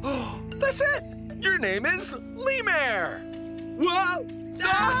 That's it! Your name is Lemur! Whoa!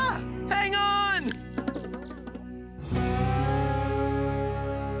 Ah! Hang on!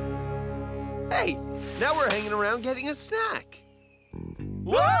 Hey, now we're hanging around getting a snack.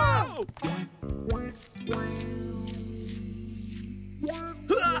 Whoa!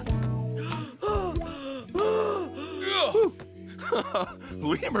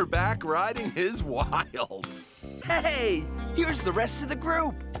 Lemurback riding is wild. Hey, here's the rest of the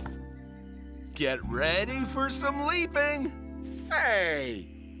group. Get ready for some leaping. Hey,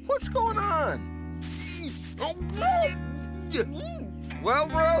 what's going on? Well,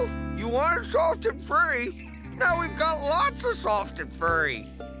 bro, you wanted soft and free. Now we've got lots of soft and free.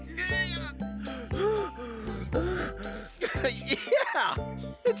 Yeah,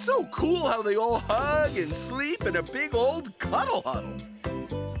 it's so cool how they all hug and sleep in a big old cuddle huddle.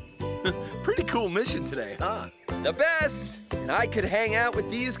 Pretty cool mission today, huh? The best. And I could hang out with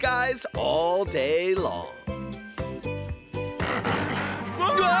these guys all day long.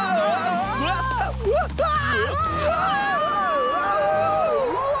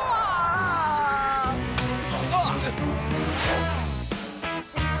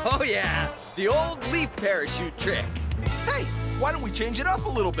 Oh yeah, the old leaf parachute trick. Hey, why don't we change it up a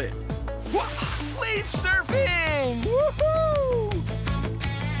little bit? Leaf surfing! Woohoo!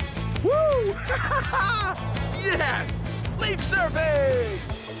 Woo! Yes! Leaf surfing!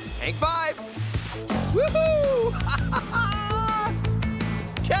 Hang 5. Woohoo!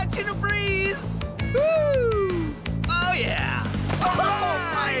 Catching a breeze! Woo! Oh yeah!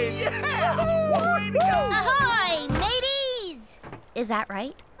 Ahoy! Yeah! Way to go! Ahoy, mateys! Is that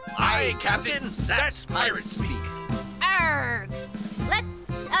right? Aye, Captain. That's pirate speak. Arrgh! Let's,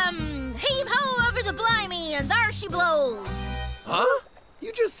 heave-ho over the blimey, and there she blows. Huh?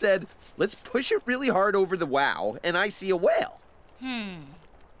 You just said, let's push it really hard over the wow, and I see a whale. Aye,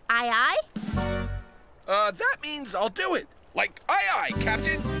 aye? That means I'll do it. Like, aye, aye,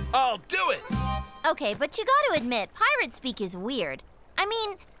 Captain. I'll do it. Okay, but you gotta admit, pirate speak is weird. I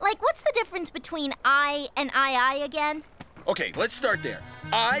mean, like, Like, what's the difference between I and I again? Okay, let's start there.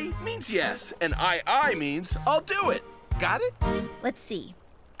 I means yes, and I means I'll do it. Got it? Let's see.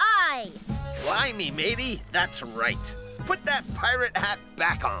 I. Blimey, matey. That's right. Put that pirate hat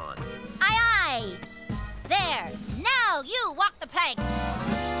back on. I. There. Now you walk the plank.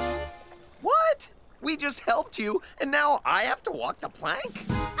 What? We just helped you, and now I have to walk the plank?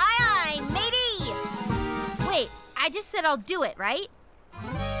 Aye, matey! Wait, I just said I'll do it, right?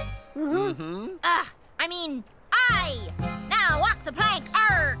 Mm-hmm. I mean, I! Now walk the plank,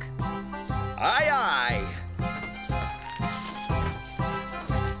 arg! Aye, aye.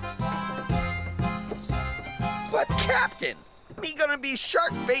 But Captain, me gonna be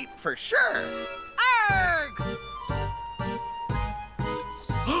shark bait for sure. Arg!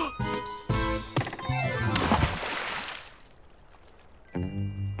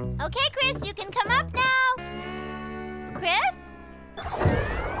 Okay, Chris, you can come up now. Chris?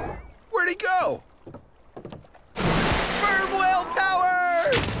 Where'd he go? Sperm whale power!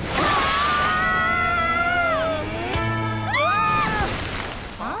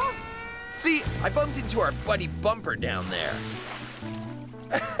 Huh? See, I bumped into our buddy Bumper down there.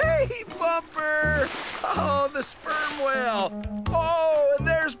 Hey, Bumper! Oh, the sperm whale. Oh, and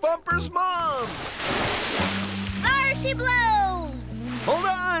there's Bumper's mom. There she blows! Hold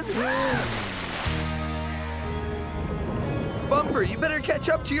on! Bumper, you better catch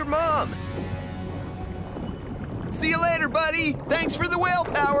up to your mom. See you later, buddy. Thanks for the whale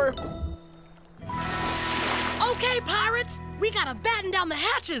power. Okay, pirates, we gotta batten down the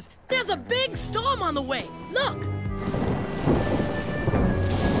hatches. There's a big storm on the way. Look!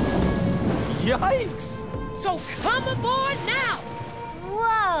 Yikes! So come aboard now!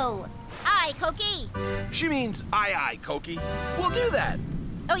 Whoa! Aye, Koki. She means aye, Koki. We'll do that.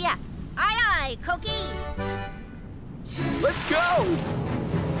 Oh, yeah. Aye, Koki. Let's go!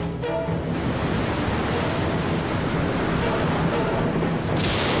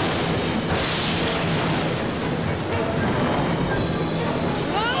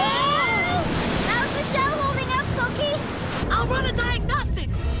 How's the show holding up, Koki? I'll run a diagnostic.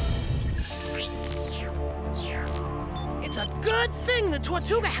 It's a good thing the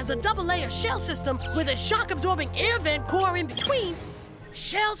Tortuga has a double-layer shell system with a shock-absorbing air vent core in between.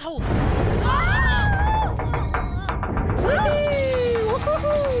 Shells hold.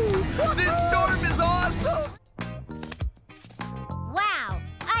 This storm is awesome! Wow,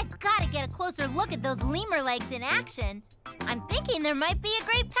 I've got to get a closer look at those lemur legs in action. I'm thinking there might be a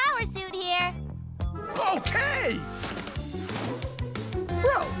great power suit here. Okay!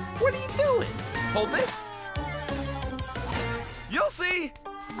 Bro, what are you doing? Hold this. You'll see.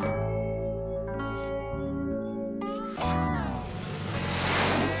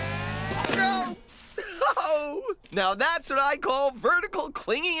 Oh! Now that's what I call vertical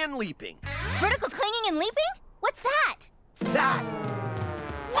clinging and leaping. Vertical clinging and leaping? What's that? That!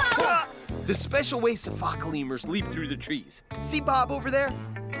 Wow! The special way Safaka lemurs leap through the trees. See Bob over there?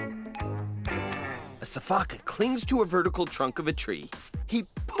 A Safaka clings to a vertical trunk of a tree. He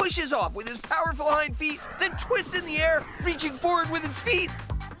pushes off with his powerful hind feet, then twists in the air, reaching forward with his feet.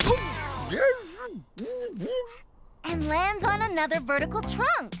 And lands on another vertical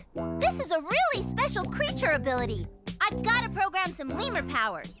trunk. This is a really special creature ability. I've got to program some lemur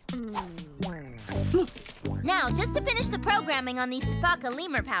powers. Now, just to finish the programming on these Safaka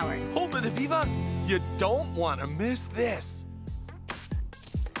lemur powers. Hold it, Aviva. You don't want to miss this.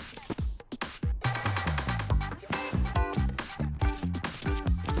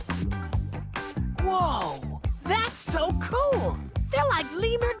 Whoa! That's so cool! They're like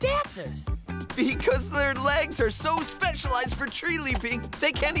lemur dancers. Because their legs are so specialized for tree leaping,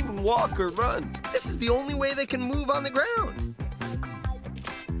 they can't even walk or run. This is the only way they can move on the ground.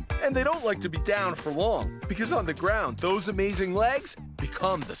 And they don't like to be down for long, because on the ground, those amazing legs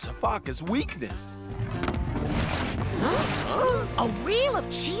become the Safaka's weakness. Huh? A wheel of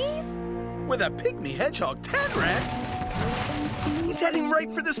cheese? With a pygmy hedgehog 10 rack. He's heading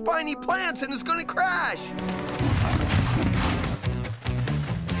right for the spiny plants and is gonna crash.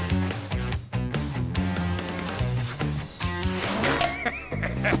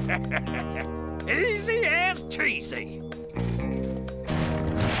 Easy as cheesy.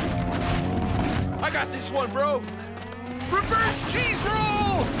 I got this one, bro. Reverse cheese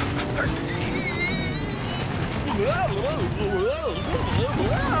roll!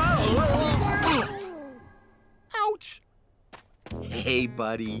 Ouch! Hey,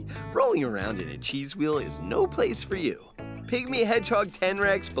 buddy. Rolling around in a cheese wheel is no place for you. Pygmy hedgehog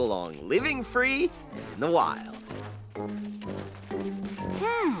tenrecs belong living free and in the wild.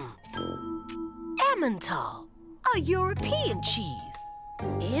 Emmental, a European cheese.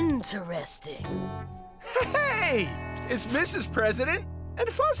 Interesting. Hey! It's Mrs. President and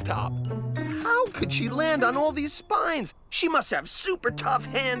Fuzztop. How could she land on all these spines? She must have super tough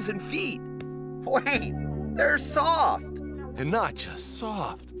hands and feet. Wait, they're soft. And not just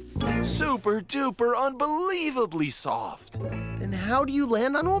soft. Super duper unbelievably soft. Then how do you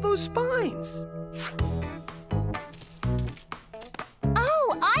land on all those spines?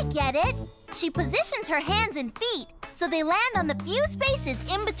 Oh, I get it. She positions her hands and feet so they land on the few spaces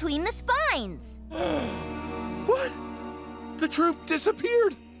in between the spines. What? The troop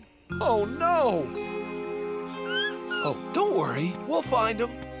disappeared? Oh, no. Oh, don't worry. We'll find them.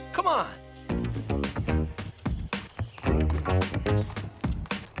 Come on.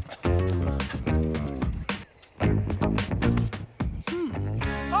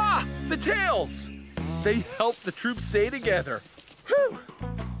 Ah, the tails. They help the troop stay together. Whew.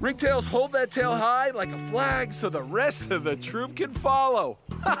 Ringtails, hold that tail high like a flag so the rest of the troop can follow.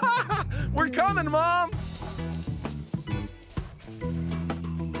 We're coming, Mom.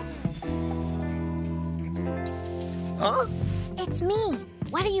 Huh? It's me.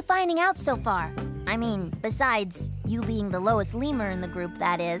 What are you finding out so far? I mean, besides you being the lowest lemur in the group,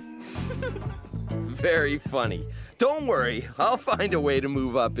 that is. Very funny. Don't worry, I'll find a way to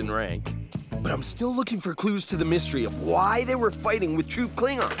move up in rank. But I'm still looking for clues to the mystery of why they were fighting with Troop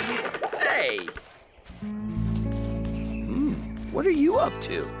Klingon. Hey! What are you up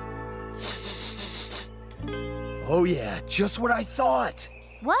to? Oh yeah, just what I thought.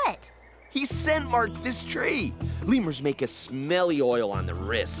 What? He scent marked this tree. Lemurs make a smelly oil on their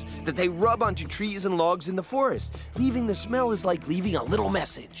wrists that they rub onto trees and logs in the forest. Leaving the smell is like leaving a little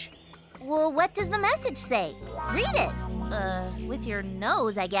message. Well, what does the message say? Read it. With your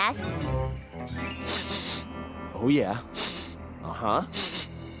nose, I guess. Oh, yeah. Uh-huh.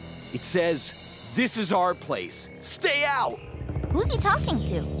 It says, "This is our place. Stay out." Who's he talking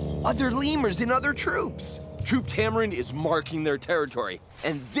to? Other lemurs in other troops. Troop Tamarin is marking their territory,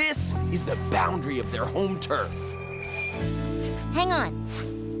 and this is the boundary of their home turf. Hang on.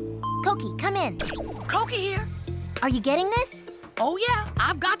 Koki, come in. Koki here. Are you getting this? Oh, yeah.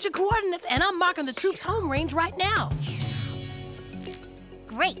 I've got your coordinates, and I'm marking the troop's home range right now.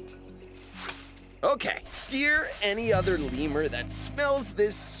 Great. Okay, dear any other lemur that smells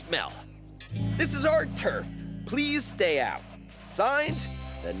this smell, this is our turf. Please stay out. Signed,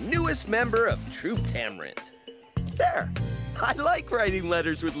 the newest member of Troop Tamarin. There. I like writing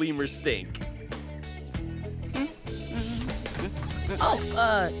letters with lemur stink.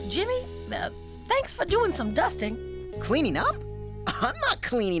 Oh, Jimmy, thanks for doing some dusting. Cleaning up? I'm not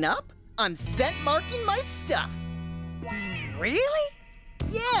cleaning up. I'm scent marking my stuff. Really?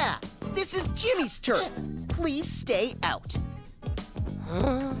 Yeah, this is Jimmy's turf. Please stay out.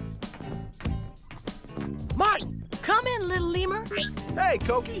 Martin, come in, little lemur. Hey,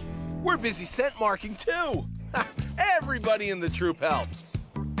 Koki. We're busy scent marking, too. Everybody in the troop helps.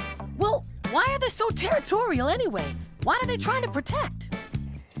 Well, why are they so territorial anyway? What are they trying to protect?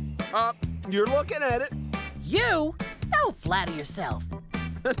 You're looking at it. You? Don't flatter yourself.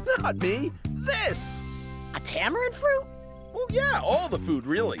 Not me. This. A tamarin fruit? Well, yeah, all the food,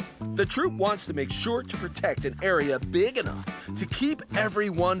 really. The troop wants to make sure to protect an area big enough to keep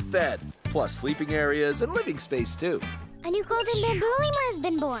everyone fed, plus sleeping areas and living space, too. A new golden bamboo lemur has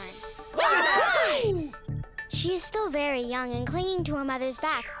been born. Right! She is still very young and clinging to her mother's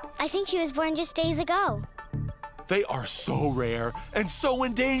back. I think she was born just days ago. They are so rare and so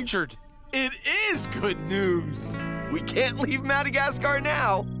endangered. It is good news. We can't leave Madagascar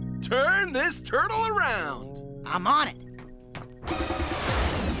now. Turn this turtle around. I'm on it.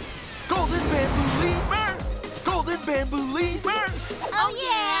 Golden bamboo lemur! Golden bamboo lemur! Oh,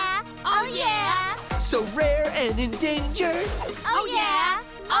 yeah! Oh, yeah! So rare and endangered. Oh, yeah!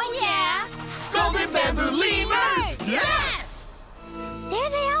 Oh, yeah! Golden bamboo lemurs! Yes! There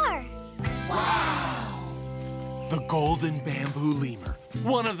they are. Wow! The golden bamboo lemur,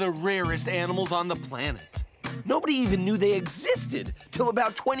 one of the rarest animals on the planet. Nobody even knew they existed till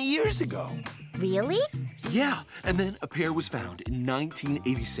about 20 years ago. Really? Yeah, and then a pair was found in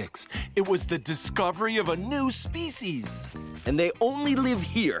 1986. It was the discovery of a new species. And they only live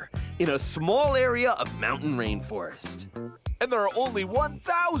here, in a small area of mountain rainforest. And there are only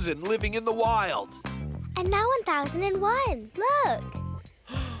 1,000 living in the wild. And now 1001. Look.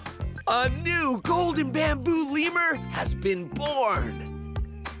 A new golden bamboo lemur has been born.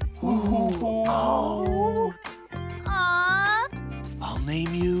 Ooh. Oh. Aww. I'll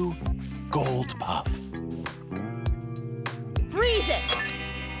name you Gold Puff. Freeze it!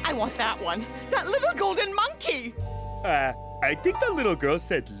 I want that one. That little golden monkey. I think the little girl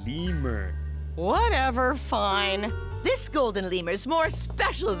said lemur. Whatever, fine. This golden lemur's more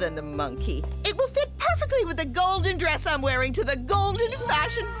special than the monkey. It will fit perfectly with the golden dress I'm wearing to the Golden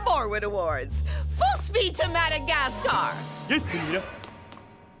Fashion Forward Awards. Full speed to Madagascar. Yes, Nina.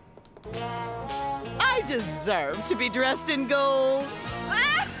 I deserve to be dressed in gold.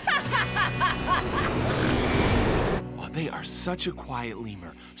 Oh, they are such a quiet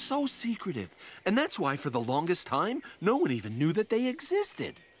lemur, so secretive. And that's why for the longest time, no one even knew that they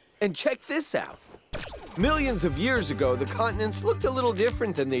existed. And check this out. Millions of years ago, the continents looked a little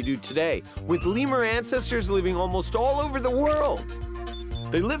different than they do today, with lemur ancestors living almost all over the world.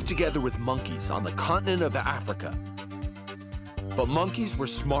 They lived together with monkeys on the continent of Africa. But monkeys were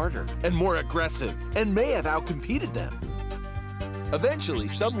smarter and more aggressive and may have outcompeted them. Eventually,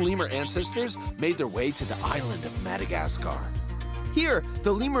 some lemur ancestors made their way to the island of Madagascar. Here,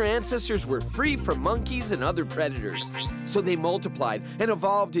 the lemur ancestors were free from monkeys and other predators, so they multiplied and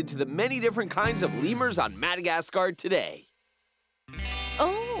evolved into the many different kinds of lemurs on Madagascar today.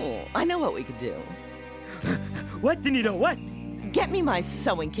 Oh, I know what we could do. What, Nina? What? Get me my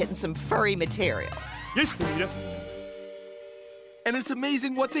sewing kit and some furry material. Yes, Nina. And it's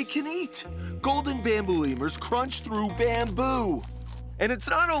amazing what they can eat. Golden bamboo lemurs crunch through bamboo. And it's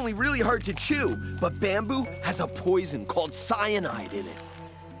not only really hard to chew, but bamboo has a poison called cyanide in it.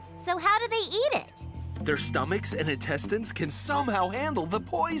 So how do they eat it? Their stomachs and intestines can somehow handle the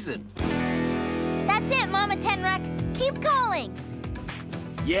poison. That's it, Mama Tenrec. Keep calling.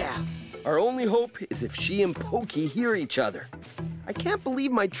 Yeah, our only hope is if she and Pokey hear each other. I can't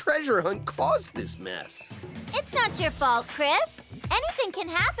believe my treasure hunt caused this mess. It's not your fault, Chris. Anything can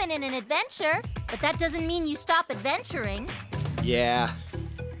happen in an adventure, but that doesn't mean you stop adventuring. Yeah.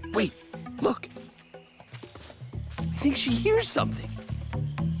 Wait, look. I think she hears something.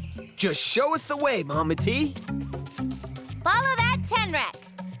 Just show us the way, Mama T. Follow that Tenrec.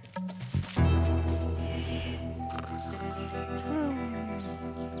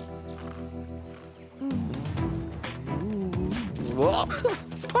 Whoa.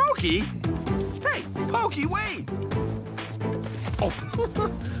 Pokey? Hey, Pokey, wait! Oh,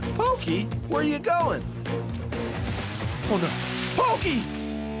 Pokey, where are you going? Oh no, Pokey!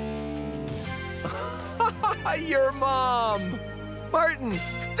 Your mom! Martin,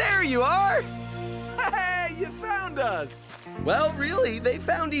 there you are! Hey, you found us! Well, really, they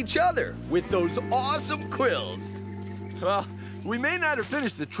found each other with those awesome quills. Well, we may not have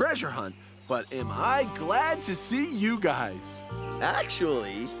finished the treasure hunt, but am I glad to see you guys.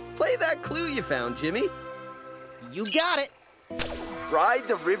 Actually, play that clue you found, Jimmy. You got it. Ride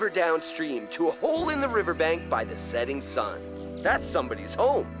the river downstream to a hole in the riverbank by the setting sun. That's somebody's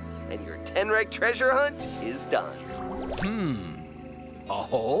home, and your Tenrec treasure hunt is done. A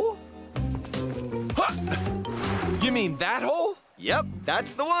hole? Huh. You mean that hole? Yep,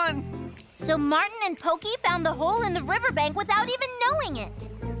 that's the one. So Martin and Pokey found the hole in the riverbank without even knowing it.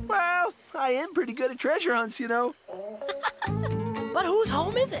 Well, I am pretty good at treasure hunts, you know. But whose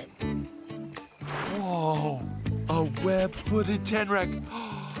home is it? Whoa, a web-footed Tenrec.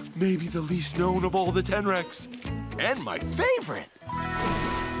 Maybe the least known of all the Tenrecs. And my favorite.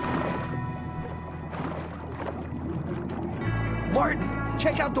 Martin,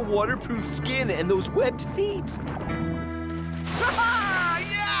 check out the waterproof skin and those webbed feet.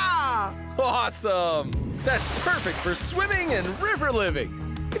 Yeah! Awesome! That's perfect for swimming and river living.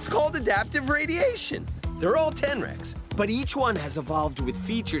 It's called adaptive radiation. They're all Tenrecs, but each one has evolved with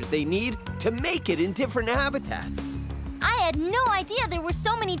features they need to make it in different habitats. I had no idea there were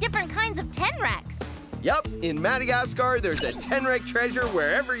so many different kinds of Tenrecs. Yup, in Madagascar, there's a Tenrec treasure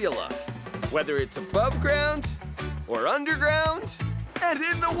wherever you look. Whether it's above ground, or underground, and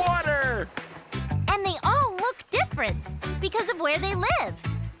in the water. And they all look different because of where they live.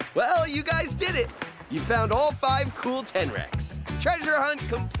 Well, you guys did it. You found all 5 cool Tenrecs. Treasure hunt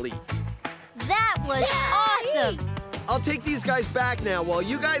complete. That was awesome. I'll take these guys back now while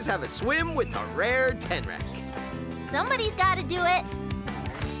you guys have a swim with the rare Tenrec. Somebody's got to do it.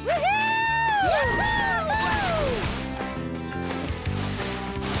 Woohoo!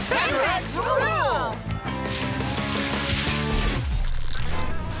 Tenrecs rule!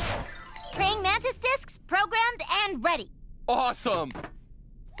 Praying mantis discs programmed and ready. Awesome.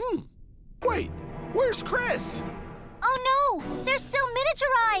 Wait, where's Chris? Oh no, they're still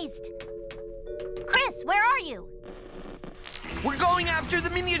miniaturized. Chris, where are you? We're going after the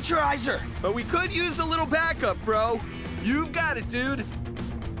miniaturizer. But we could use a little backup, bro. You've got it, dude.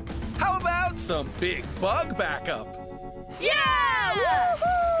 How about some big bug backup? Yeah!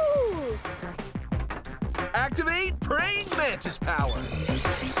 Woohoo! Activate praying mantis power.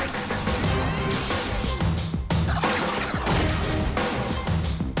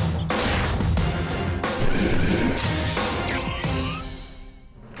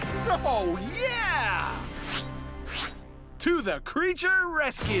 Oh, yeah! To the creature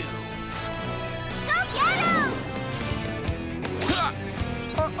rescue! Go get him!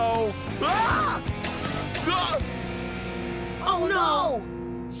 Uh-oh! Ah! Ah! Oh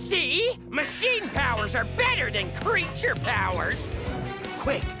no! See? Machine powers are better than creature powers.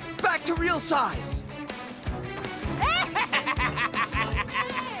 Quick, back to real size!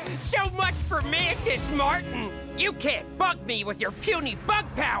 So much for Mantis, Martin. You can't bug me with your puny bug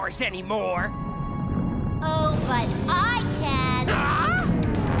powers anymore. Oh, but I can. Huh?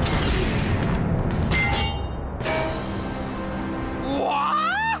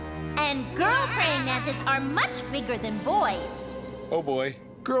 What? And girl praying mantis are much bigger than boys. Oh boy,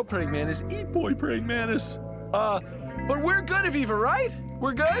 girl praying mantis eat boy praying mantis. But we're good, Aviva, right?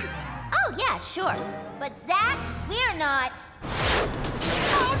 We're good? Oh, yeah, sure. But Zach, we're not.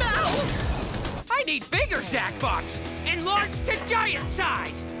 Oh no! I need bigger Zachbox! Enlarged to giant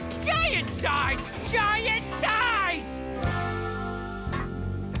size! Giant size! Giant size!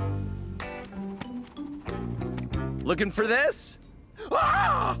 Looking for this?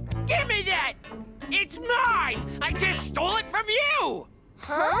 Ah! Give me that! It's mine! I just stole it from you!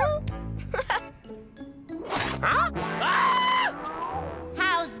 Huh? Huh? Ah!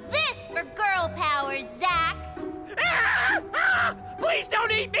 How's this for girl powers, Zach? Ah! Ah! Please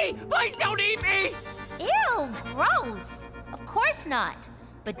don't eat me! Please don't eat me! Ew, gross. Of course not.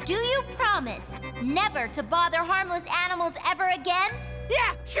 But do you promise never to bother harmless animals ever again?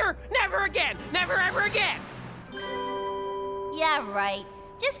 Yeah, sure, never again! Never ever again! Yeah, right.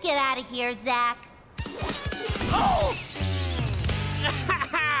 Just get out of here, Zach. Oh!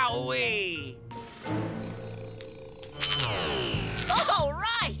 Owie! All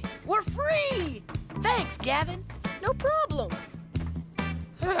right! We're free! Thanks, Gavin. No problem.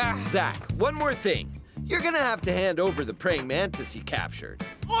 Zach, one more thing. You're gonna have to hand over the praying mantis you captured.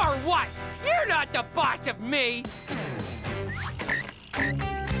 Or what? You're not the boss of me!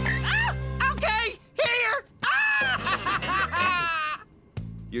 Ah, okay, here! Ah!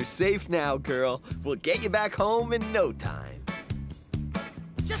 You're safe now, girl. We'll get you back home in no time.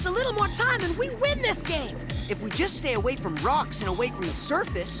 Just a little more time and we win this game. If we just stay away from rocks and away from the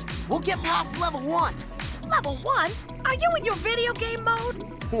surface, we'll get past level 1. Level 1? Are you in your video game mode?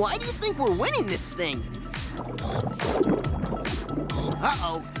 Why do you think we're winning this thing?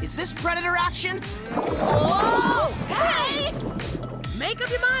 Uh-oh, is this predator action? Whoa! Hey! Make up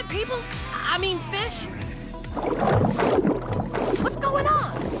your mind, people. I mean, fish. What's going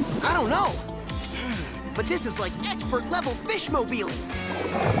on? I don't know. But this is like expert level fish mobiling.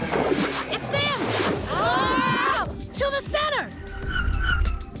 It's them! Ah! To the center!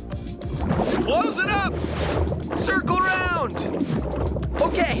 Close it up! Circle around!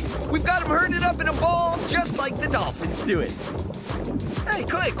 Okay, we've got them herded up in a ball just like the dolphins do it. Hey,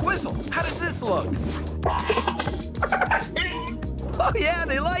 Click, whistle. How does this look? Oh yeah,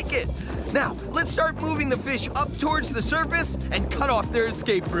 they like it. Now, let's start moving the fish up towards the surface and cut off their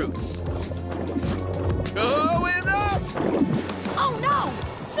escape routes. Going up! Oh no!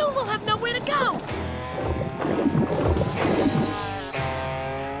 Soon we'll have nowhere to go!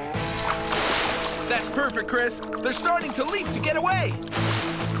 That's perfect, Chris. They're starting to leap to get away.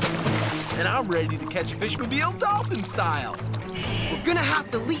 And I'm ready to catch a fishmobile dolphin style. We're gonna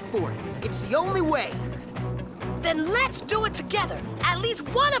have to leap for it. It's the only way. Then let's do it together. At least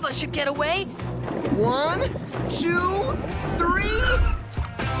one of us should get away. 1, 2, 3,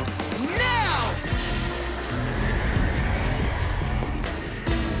 now!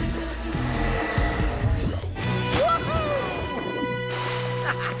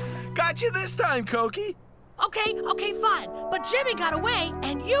 Got you this time, Koki. Okay, fine. But Jimmy got away,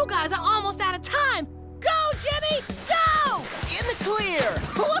 and you guys are almost out of time. Go, Jimmy, go! In the clear!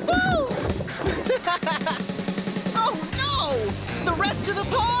 Woohoo! Oh no! The rest of the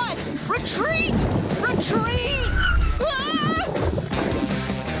pod! Retreat! Retreat! Ah!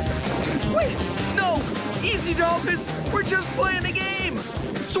 Wait, no! Easy, dolphins! We're just playing a game!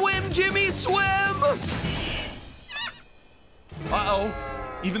 Swim, Jimmy, swim! Uh-oh.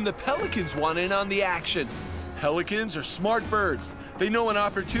 Even the pelicans want in on the action. Pelicans are smart birds. They know an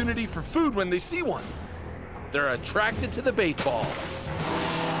opportunity for food when they see one. They're attracted to the bait ball.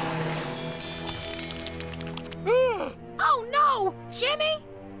 Oh no! Jimmy?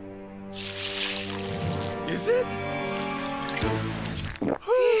 Is it?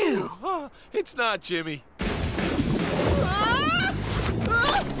 Phew. It's not Jimmy.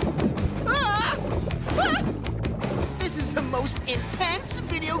 This is the most intense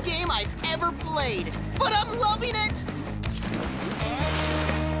video game I've ever played, but I'm loving it!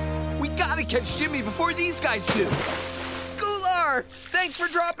 We gotta catch Jimmy before these guys do. Gular! are! Thanks for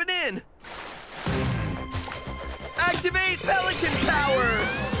dropping in! Activate pelican power!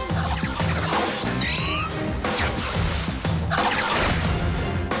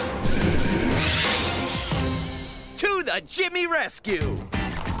 To the Jimmy rescue!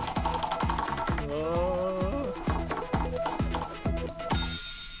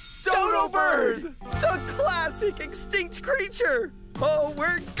 Dodo bird! The classic extinct creature! Oh,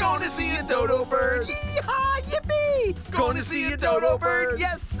 we're going to see a dodo bird! Yee-haw, yippee! Going to see a dodo bird,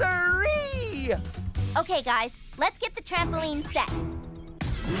 yes sirree! Okay, guys, let's get the trampoline set.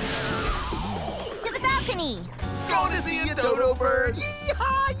 To the balcony! Going to see a dodo bird!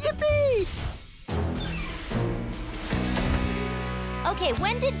 Yee-haw, yippee! Okay,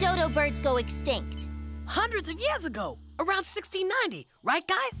 when did dodo birds go extinct? Hundreds of years ago, around 1690, right,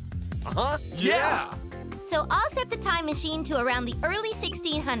 guys? Uh-huh, yeah! So I'll set the time machine to around the early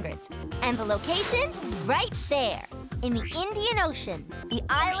 1600s. And the location? Right there, in the Indian Ocean, the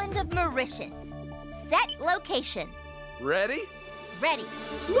island of Mauritius. Set location. Ready? Ready.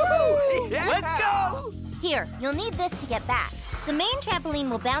 Woo! Yeah. Let's go! Here, you'll need this to get back. The main trampoline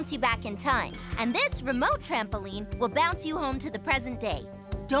will bounce you back in time, and this remote trampoline will bounce you home to the present day.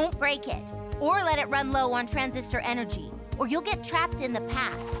 Don't break it, or let it run low on transistor energy, or you'll get trapped in the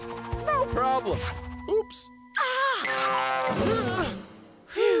past. No problem. Oops.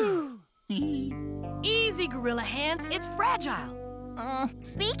 Easy, gorilla hands. It's fragile.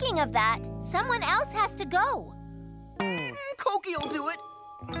 Speaking of that, someone else has to go. Koki'll do it.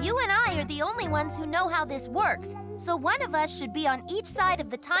 You and I are the only ones who know how this works, so one of us should be on each side of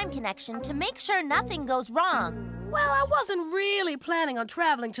the time connection to make sure nothing goes wrong. Well, I wasn't really planning on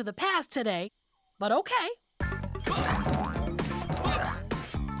traveling to the past today, but okay.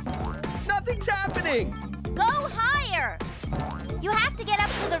 Nothing's happening! Go higher! You have to get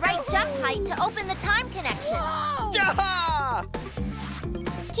up to the right jump height to open the time connection. Jaha!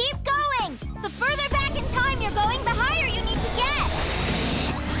 Keep going! The further back in time you're going, the higher you need to get.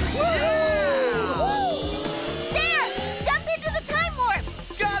 There! Jump into the time warp!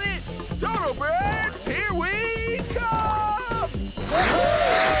 Got it! Dodo birds, here we come!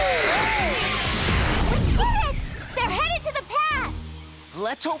 We did it! They're headed to the past!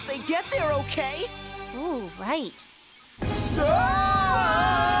 Let's hope they get there okay. Ooh, right.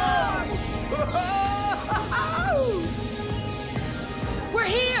 We're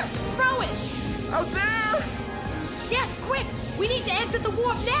here! Throw it! Out there! Yes, quick! We need to exit the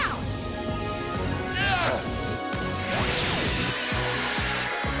warp now!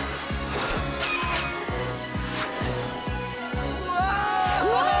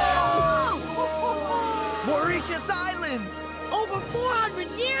 Mauritius Island! Over 400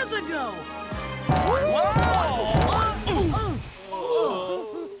 years ago!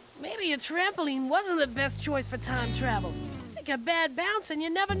 Maybe a trampoline wasn't the best choice for time travel. Take a bad bounce and you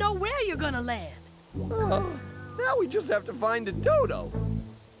never know where you're gonna land. Now we just have to find a dodo.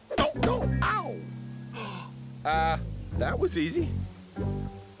 Ow! That was easy.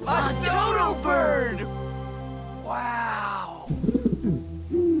 A dodo bird! Wow!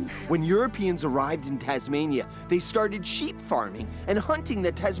 When Europeans arrived in Tasmania, they started sheep farming and hunting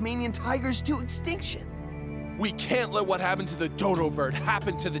the Tasmanian tigers to extinction. We can't let what happened to the dodo bird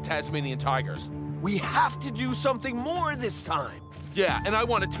happen to the Tasmanian tigers. We have to do something more this time. Yeah, and I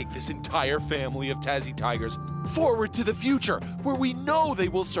want to take this entire family of Tassie tigers forward to the future, where we know they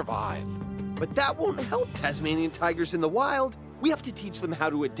will survive. But that won't help Tasmanian tigers in the wild. We have to teach them how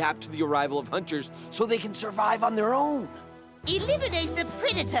to adapt to the arrival of hunters so they can survive on their own. Eliminate the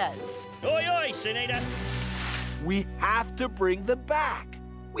predators. Oi, oi, Senator. We have to bring them back.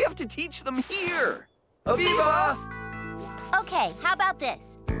 We have to teach them here. Aviva! Okay, how about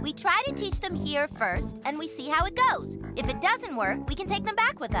this? We try to teach them here first, and we see how it goes. If it doesn't work, we can take them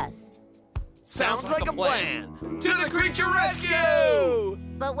back with us. Sounds like a plan. To the creature rescue!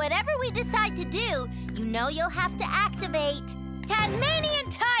 But whatever we decide to do, you know you'll have to activate Tasmanian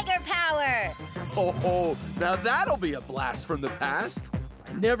tiger power! Oh, now that'll be a blast from the past.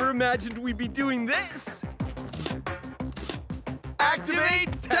 I never imagined we'd be doing this.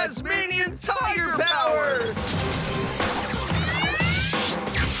 Activate Tasmanian tiger power!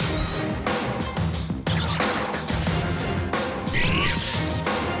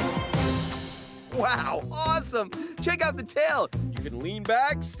 Wow, awesome! Check out the tail. You can lean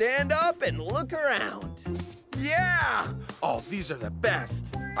back, stand up, and look around. Yeah! Oh, these are the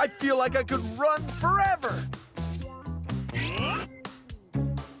best. I feel like I could run forever.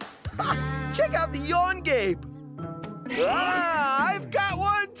 Ha! Check out the yawn gape. Ah, I've got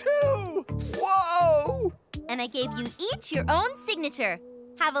one too! Whoa! And I gave you each your own signature.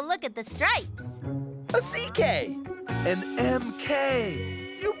 Have a look at the stripes. A CK! An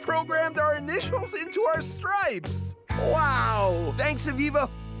MK. You programmed our initials into our stripes. Wow! Thanks, Aviva.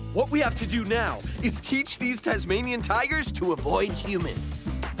 What we have to do now is teach these Tasmanian tigers to avoid humans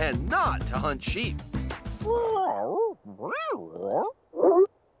and not to hunt sheep.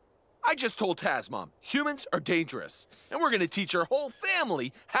 I just told Tasmom, humans are dangerous, and we're gonna teach our whole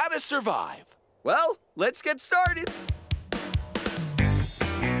family how to survive. Well, let's get started.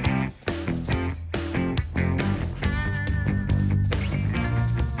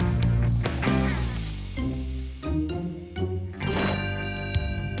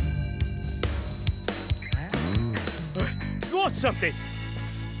 You want something?